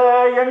ஊருல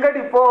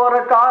எங்கடி போற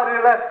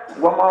காருல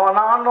உமாவ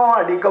நானும்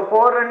அடிக்க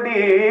போறண்டி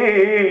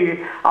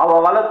அவ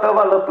வளர்த்த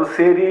வளர்ப்பு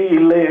சரி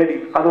இல்லையடி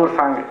அது ஒரு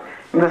சாங்கு.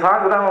 இந்த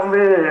சாங்கு தான்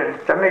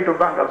சென்னை டு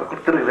பேங்காக்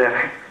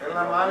கொடுத்துருக்குறாரு.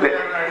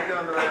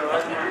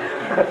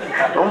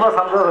 ரொம்ப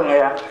சந்தோஷங்க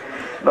ஐயா,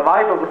 இந்த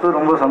வாய்ப்பை கொடுத்தது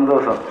ரொம்ப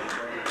சந்தோஷம்.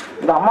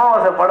 இந்த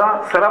அமாவாசை படம்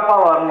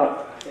சிறப்பாக வரணும்,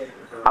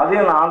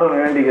 அதையும் நான்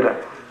ஆண்டவன் வேண்டிக்கிறேன்.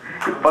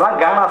 இப்போலாம்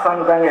கானா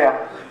சாங் தாங்கய்யா,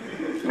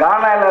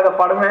 கானா இல்லாத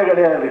படமே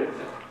கிடையாது.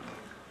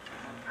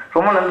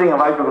 ரொம்ப நன்றிங்க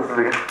வாய்ப்பு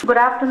கொடுத்ததுக்கு.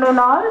 குட்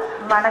ஆஃப்டர்நூன் ஆல்,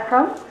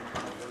 வணக்கம்.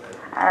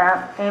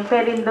 என்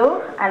பேர் Hindu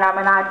and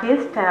I'm an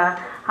artist.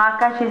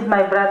 Akash is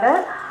my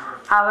brother.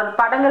 அவர்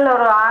படங்கள்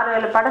ஒரு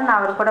 6-7 படம் நான்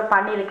அவர் கூட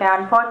பண்ணியிருக்கேன்.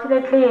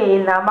 அன்ஃபார்ச்சுனேட்லி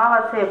இந்த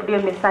அமாவாசை எப்படியோ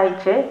மிஸ்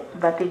ஆயிடுச்சு,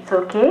 but it's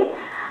okay.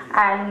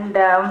 And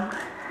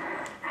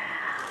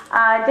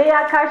Jai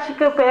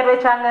ஆகாஷுக்கு பேர்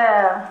வச்சாங்க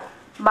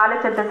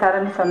பாலச்சந்திர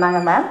சார்னு சொன்னாங்க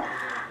மேம்.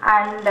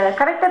 அண்ட்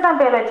கரெக்டாக தான்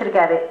பேர்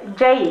வச்சிருக்காரு.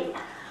 Jai,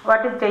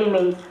 what is Jai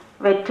means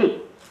வெற்றி.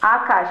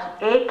 Akash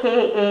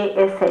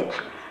AKASH.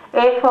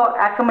 A for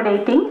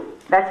accommodating,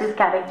 that's his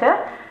character.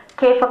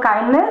 K for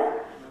kindness,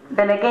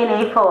 then again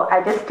A for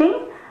adjusting,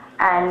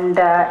 and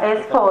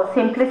S for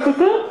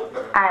simplicity,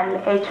 and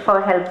H for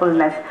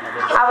helpfulness.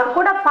 அவர்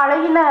கூட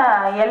பழகின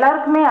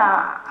எல்லாருக்குமே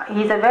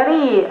இஸ் a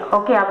very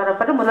ஓகே, அவரை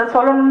பற்றி முதல்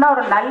சொல்லணும்னா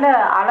ஒரு நல்ல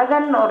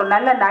அழகன், ஒரு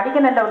நல்ல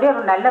நடிகன் என்றபடி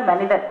ஒரு நல்ல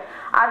மனிதன்.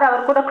 அது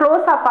அவர் கூட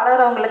க்ளோஸாக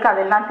பழகிறவங்களுக்கு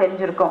அதெல்லாம்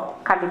தெரிஞ்சிருக்கும்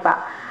கண்டிப்பாக.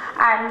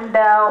 அண்ட்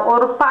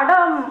ஒரு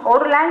படம்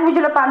ஒரு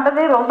லாங்குவேஜில்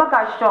பண்ணுறதே ரொம்ப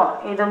கஷ்டம்.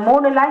 இது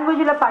 3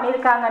 லாங்குவேஜில்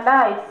பண்ணியிருக்காங்கன்னா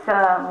it's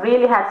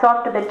really hats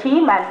off to the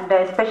team and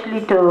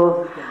especially to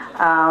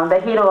the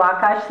hero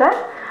Akash sir.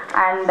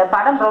 And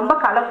படம் ரொம்ப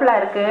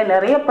கலர்ஃபுல்லாக இருக்குது,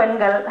 நிறைய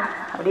பெண்கள்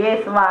அப்படியே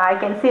சும்மா I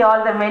can see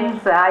all the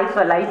men's ice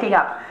for lighting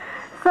up.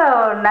 So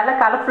நல்ல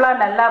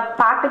கலர்ஃபுல்லாக நல்லா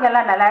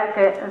பாட்டுங்கள்லாம் நல்லா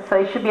இருக்குது. So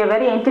it should be a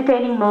very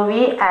entertaining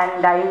movie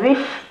and I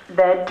wish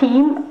the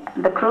team,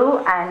 the crew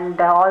and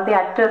all the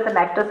actors and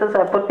actresses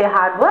have put their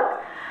hard work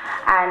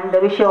and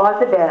wish you all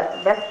the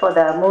best for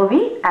the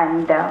movie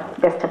and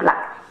best of luck.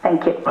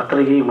 Thank you.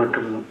 பத்திரிகை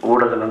மற்றும்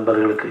ஊடக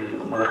நண்பர்களுக்கு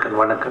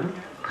முதற்கண் வணக்கம்.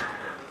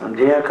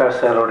 ஜெயாகாஷ்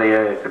சாரோடைய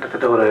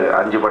கிட்டத்தட்ட ஒரு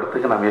 5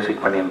 படத்துக்கு நான்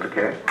மியூசிக் பண்ணிட்டு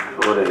இருக்கேன்.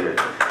 ஒரு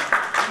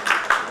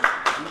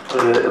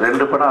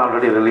 2 படம்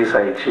ஆல்ரெடி ரிலீஸ்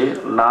ஆயிடுச்சு.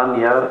 நான்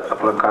யார்,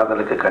 அப்புறம்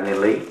காதலுக்கு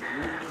கண்ணில்லை.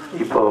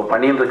 இப்போது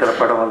பண்ணிட்டு இருக்கிற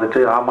படம்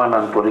வந்துட்டு ஆமா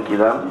நான்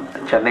பொறுக்கிதான்,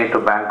 சென்னை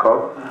டு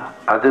பேங்காக்,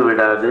 அது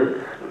விடாது,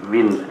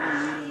 வின்.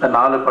 இந்த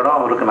 4 படம்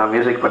அவருக்கு நான்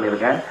மியூசிக்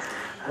பண்ணியிருக்கேன்.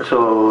 ஸோ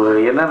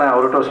என்னென்னா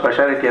அவர்கிட்ட ஒரு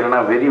ஸ்பெஷாலிட்டி என்னென்னா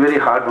வெரி வெரி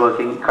ஹார்ட்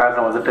ஒர்க்கிங்.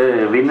 காரணம் வந்துட்டு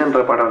வின்னுன்ற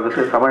படம்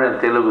வந்துட்டு தமிழ்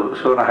அண்ட் தெலுங்கு.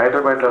 ஸோ நான்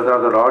ஹைதராபாத்தில் வந்து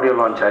அது ஒரு ஆடியோ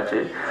லான்ச்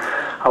ஆச்சு.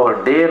 அவர்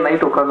டே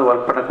நைட் உட்காந்து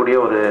ஒர்க் பண்ணக்கூடிய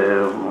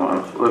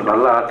ஒரு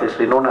நல்ல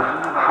ஆர்டிஸ்ட். இன்னொன்று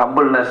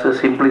ஹம்பிள்னஸ்ஸு,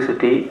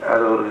 சிம்பிளிசிட்டி,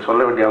 அது ஒரு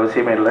சொல்ல வேண்டிய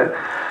அவசியமே இல்லை.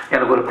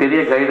 எனக்கு ஒரு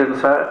பெரிய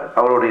கைடன்ஸாக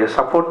அவருடைய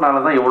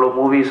சப்போர்ட்னால தான் இவ்வளோ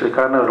மூவிஸ்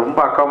இருக்கான்னு ரொம்ப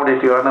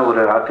அக்காமடேட்டிவான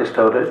ஒரு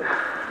ஆர்டிஸ்ட் அவர்.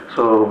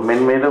 ஸோ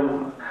மென்மேலும்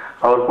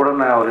அவர் கூட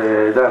நான் ஒரு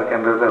இதாக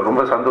இருக்கேன்றது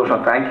ரொம்ப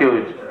சந்தோஷம். Thank you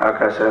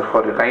Akash sir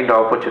for you kind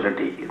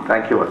opportunity.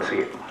 Thank you once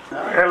again.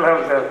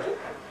 எல்லாம் சார்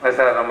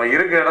சார் நம்ம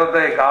இருக்க இடத்த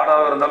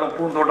காடாக இருந்தாலும்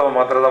பூந்தோட்டம்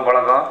மாத்திரம் தான்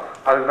பழக்கம்.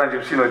 அதுக்கு தான்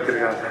ஜிப்சின்னு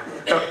வச்சுருக்கேன் சார்.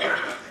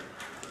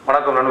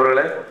 வணக்கம்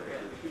நண்பர்களே.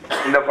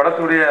 இந்த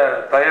படத்துடைய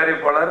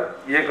தயாரிப்பாளர்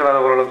இயக்குனர்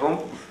அவர்களுக்கும்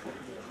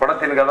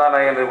படத்தின்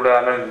கதாநாயகனுடைய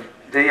அண்ணன்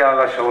ஜெய்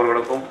ஆகாஷ்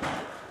அவர்களுக்கும்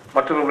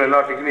மற்றும்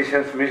எல்லா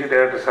டெக்னீஷியன்ஸ், மியூசிக்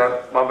டைரக்டர் சார்,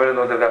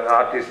 பாம்பேலேருந்து வந்திருக்காங்க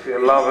ஆர்டிஸ்ட்,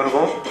 எல்லா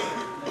பேருக்கும்,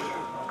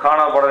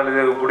 காணா படம்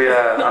எழுதக்கூடிய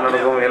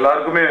அண்ணனுக்கும்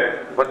எல்லாருக்குமே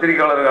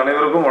பத்திரிகையாளர்கள்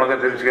அனைவருக்கும்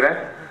வணக்கம் தெரிவிச்சுக்கிறேன்.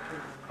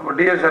 அப்போ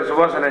டிஎஸ் சார்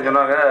சுபாஷ் அண்ணன்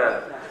சொன்னாங்க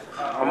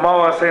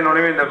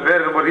அமாவாசைன்னு இந்த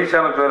பேர் ரொம்ப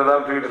ரீசான பேர்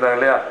தான் சொல்லிட்டு இருந்தாங்க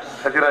இல்லையா,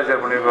 சத்யராஜ்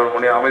சார்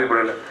பண்ணியிருப்பார்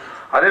அமைதிப்படையில்.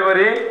 அதே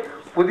மாதிரி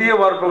புதிய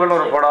வார்ப்புகள்னு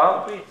ஒரு படம்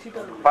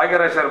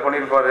பாக்கியராஜ் சார்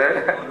பண்ணியிருப்பார்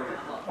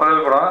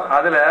முதல் படம்.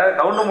 அதில்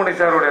கவுண்டமணி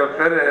சாருடைய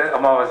பேர்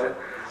அமாவாசை.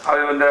 அது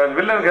இந்த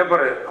வில்லன்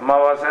கேட்பாரு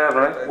அமாவாசை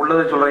அப்படின்னு,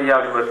 உள்ளதை சொல்றீங்க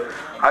அப்படிப்பாரு.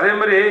 அதே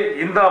மாதிரி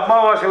இந்த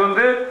அமாவாசை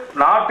வந்து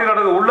நாட்டில்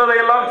நடந்த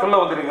உள்ளதையெல்லாம் சொல்ல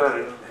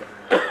வந்திருக்கிறது.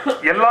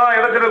 எல்லா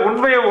இடத்திலும்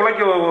உண்மையை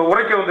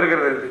உரைக்க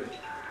வந்திருக்கிறது.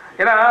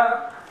 ஏன்னா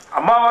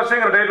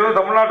அமாவாசைங்கிற டைட்டில் வந்து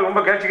தமிழ்நாட்டுக்கு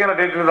ரொம்ப கேட்சிக்கான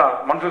டைட்டில் தான்.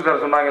 மன்சூர்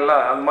சார் சொன்னாங்கல்ல,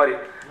 அது மாதிரி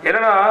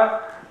என்னன்னா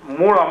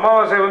 3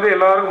 அமாவாசை வந்து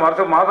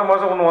எல்லாருக்கும்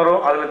மாதம் ஒன்று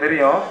வரும். அதில்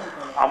தெரியும்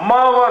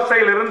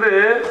அமாவாசையிலிருந்து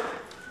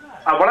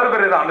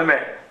வளர்பிறை தான் அண்ணுமே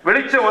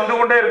வெளிச்சம் வந்து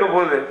கொண்டே இருக்க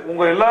போகுது.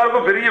 உங்க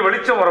எல்லாருக்கும் பெரிய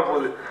வெளிச்சம்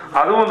வரப்போகுது.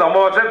 அதுவும் இந்த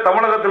அமாவாசை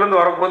தமிழகத்திலிருந்து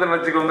வரப்போகுதுன்னு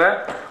நினச்சிக்கோங்க.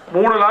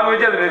 3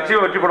 லாங்குவேஜ் அது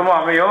நிச்சயம் வெற்றி படமா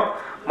அமையும்.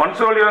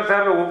 மன்சூர் அலி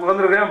சார்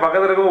உட்காந்துருக்கேன்,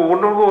 பக்கத்தில் இருக்க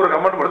ஒன்றுக்கும் ஒரு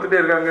கமெண்ட்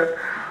படுத்துட்டே இருக்காங்க.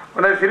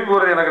 சிரிப்பு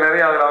வருது எனக்கு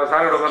நிறைய. அதில் அவர்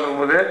சாரோட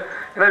உட்காந்துக்கும் போது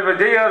ஏன்னா இப்போ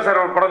ஜெயா சார்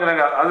ஒரு படம்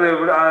சொன்னாங்க, அது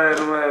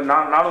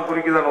நானும்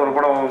பொறிக்குதான் ஒரு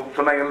படம்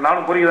சொன்னாங்க.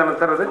 நானும் பொறிக்குதானே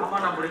சார் அது?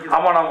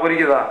 ஆமாம் நான்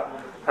பொறிக்குதான்.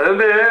 அது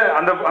வந்து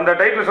அந்த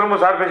டைட்டில்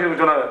சொல்லும்போது சார் பேசி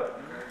சொன்னாங்க,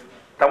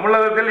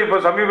 தமிழகத்தில் இப்போ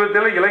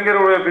சமீபத்தில்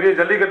இளைஞருடைய பெரிய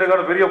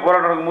ஜல்லிக்கட்டுக்கான பெரிய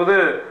போராட்டம் நடக்கும்போது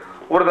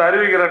ஒருத்தர்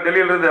அறிவிக்கிறார்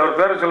டெல்லியிலிருந்து, அவர்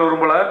பேரை சொல்ல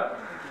விரும்பல,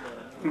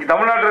 இங்கே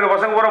தமிழ்நாட்டில் இருக்க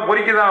பசங்க பூரா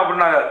பொறிக்குதான்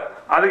அப்படின்னாங்க.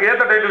 அதுக்கு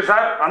ஏற்ற டைட்டில்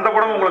சார், அந்த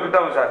படமும் உங்களுக்கு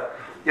கிட்டாகும் சார்.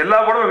 எல்லா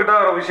படமும் கிட்ட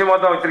வர விஷயமா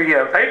தான்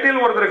வச்சிருக்கீங்க.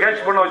 டைட்டில் ஒருத்தர்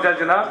கேட்ச் பண்ண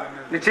வச்சாச்சுன்னா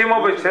நிச்சயமா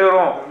போய்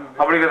சேரும்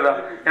அப்படிங்கிறதா.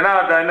 ஏன்னா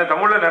இந்த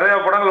தமிழில் நிறைய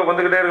படங்கள்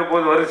வந்துகிட்டே இருக்க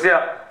போகுது வரிசையா.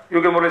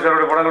 யூகே முரளி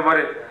சாருடைய படங்கள்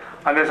மாதிரி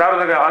அங்கே சார்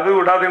வந்து அது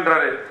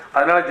விடாதுன்றாரு.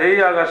 அதனால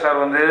ஜெய் ஆகாஷ்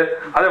சார் வந்து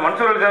அதே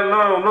மன்சூர் அலி சார்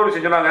இன்னொரு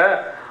விஷயம் சொன்னாங்க,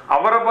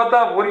 அவரை பார்த்தா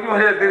பொறிக்க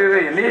மாதிரியா தெரியுது,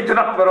 என்னையும்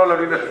சொன்னாலும் பரவாயில்ல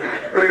அப்படின்னு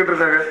சொல்லிக்கிட்டு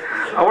இருந்தாங்க.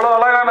 அவ்வளோ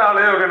அழகான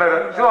ஆளு அப்படின்னாரு.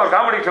 அவர்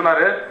காமெடிக்கு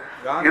சொன்னாரு.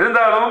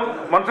 இருந்தாலும்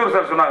மன்சூர்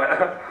சார் சொன்னாங்க,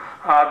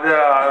 அது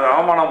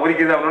ஆமா நான்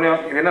பொறிக்குது அப்படின்னு.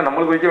 இது என்ன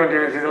நம்மளுக்கு வைக்க வேண்டிய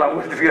விஷயத்தெல்லாம்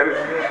முடிச்சிருக்காரு.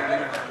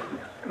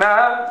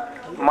 நான்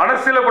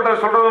மனசில் பட்ட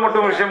சொல்றது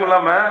மட்டும் விஷயம்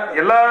இல்லாம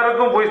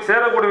எல்லாருக்கும் போய்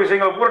சேரக்கூடிய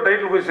விஷயங்கள் பூரா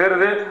டைட்டில் போய்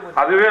சேருது.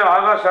 அதுவே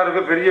ஆகாஷ்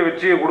சாருக்கு பெரிய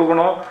வெற்றியை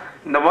கொடுக்கணும்.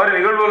 இந்த மாதிரி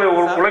நிகழ்வுகளை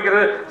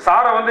உழைக்கிறது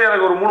சாரை வந்து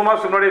எனக்கு ஒரு 3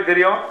 மாதத்துக்கு முன்னாடியே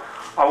தெரியும்.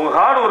 அவங்க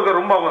ஹார்ட் ஒர்க்கை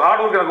அவங்க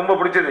ஹார்ட் ஒர்க் எனக்கு ரொம்ப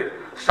பிடிச்சது.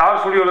 ஸ்டார்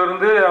ஸ்டுடியோல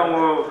இருந்து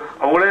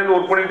அவங்களே இருந்து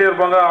ஒர்க் பண்ணிக்கிட்டே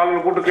இருப்பாங்க,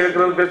 ஆளுங்களை கூட்டு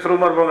கேட்கறது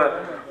பேசுறதுமா இருப்பாங்க.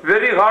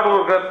 Very hard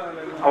worker.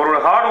 அவரோட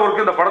ஹார்ட்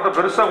ஒர்க்கு இந்த படத்தை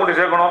பெருசாக கொண்டு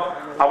சேர்க்கணும்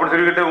அப்படின்னு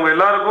சொல்லிக்கிட்டு உங்க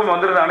எல்லாருக்கும்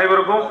வந்திருந்த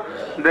அனைவருக்கும்,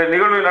 இந்த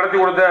நிகழ்வை நடத்தி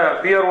கொடுத்த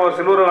PRO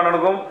சில்வர்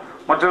அண்ணனுக்கும்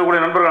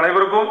மற்றவர்களுடைய நண்பர்கள்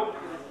அனைவருக்கும்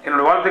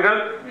என்னோட வாழ்த்துக்கள்.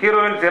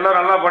 ஹீரோயின்ஸ் எல்லாரும்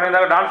நல்லா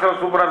பண்ணியிருந்தாங்க, டான்ஸ்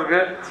எல்லாம் சூப்பராக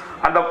இருக்கு.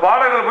 அந்த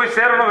பாடல்கள் போய்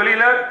சேரணும்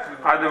வெளியில,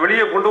 அது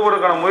வெளியே கொண்டு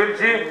போறதுக்கான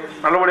முயற்சி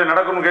நல்லபடியாக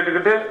நடக்கணும்னு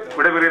கேட்டுக்கிட்டு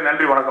விடைபெறுகிறேன்.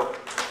 நன்றி, வணக்கம்.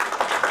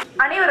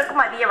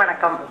 அனைவருக்கும் மதிய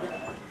வணக்கம்.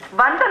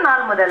 வந்த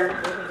நாள் முதல்,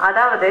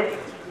 அதாவது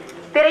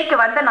திரைக்கு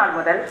வந்த நாள்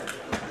முதல்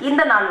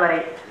இந்த நாள்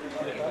வரை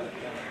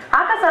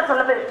ஆகாஷ் சார்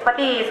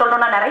பற்றி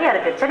சொல்லணும்னா நிறைய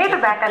இருக்குது. சென்னை டு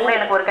பேங்காக்ல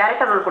எனக்கு ஒரு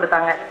கேரக்டர் ரோல்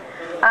கொடுத்தாங்க.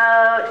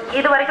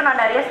 இது வரைக்கும்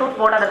நான் நிறைய ஷூட்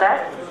போனதில்லை.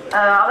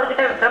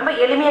 அவர்கிட்ட ரொம்ப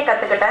எளிமையாக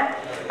கற்றுக்கிட்டேன்.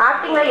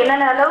 ஆக்டிங்கில்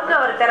என்னென்ன அளவுக்கு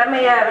அவர்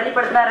திறமையை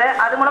வெளிப்படுத்தினாரு,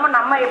 அது மூலமாக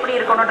நம்ம எப்படி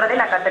இருக்கணுன்றதை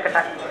நான்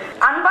கற்றுக்கிட்டேன்.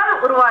 அன்பால்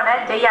உருவான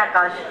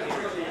ஜெயாகாஷ்,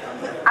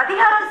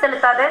 அதிகாரம்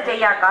செலுத்தாத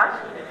ஜெயாகாஷ்,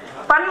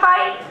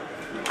 பண்பாய்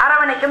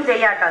அரவணைக்கும்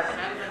ஜெயாகாஷ்,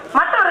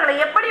 மற்றவர்களை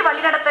எப்படி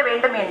வழிநடத்த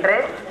வேண்டும் என்று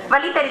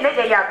வழி தெரிந்த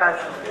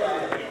ஜெயாகாஷ்.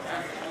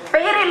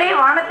 பெயரிலே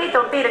வானத்தை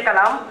தொட்டி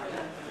இருக்கலாம்,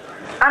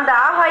 அந்த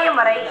ஆகாயம்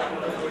வரை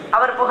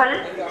அவர் புகழ்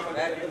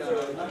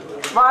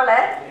வாழ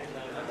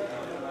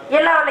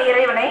எல்லா வல்ல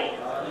இறைவனை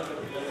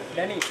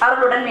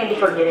அவர்களுடன்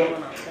வேண்டிக் கொள்கிறேன்.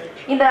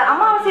 இந்த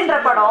அமாவாசைன்ற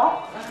படம்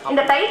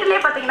இந்த டைட்டிலே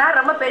பார்த்தீங்கன்னா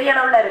ரொம்ப பெரிய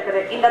அளவில்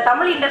இருக்குது. இந்த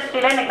தமிழ்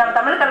இண்டஸ்ட்ரியில இன்னைக்கு நம்ம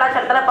தமிழ்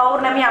கலாச்சாரத்தில்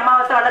பௌர்ணமி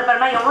அமாவாசை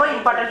வளர்ப்பறனா எவ்வளோ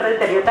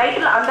இம்பார்ட்டன்றது தெரியும்.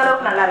 டைட்டில் அந்த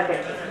அளவுக்கு நல்லா இருக்கு.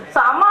 ஸோ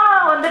அம்மா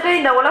வந்துட்டு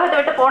இந்த உலகத்தை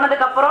விட்டு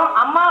போனதுக்கு அப்புறம்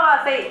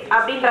அமாவாசை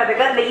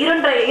அப்படின்றதுக்கு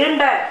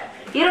அந்த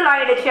இருள்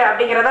ஆயிடுச்சு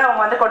அப்படிங்கிறத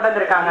அவங்க வந்து கொண்டு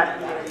வந்திருக்காங்க.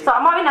 ஸோ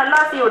அம்மாவின்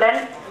நல்லாசியுடன்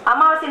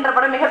அமாவாசைன்ற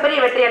படம் மிகப்பெரிய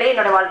வெற்றி அடைய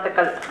என்னோட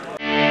வாழ்த்துக்கள்.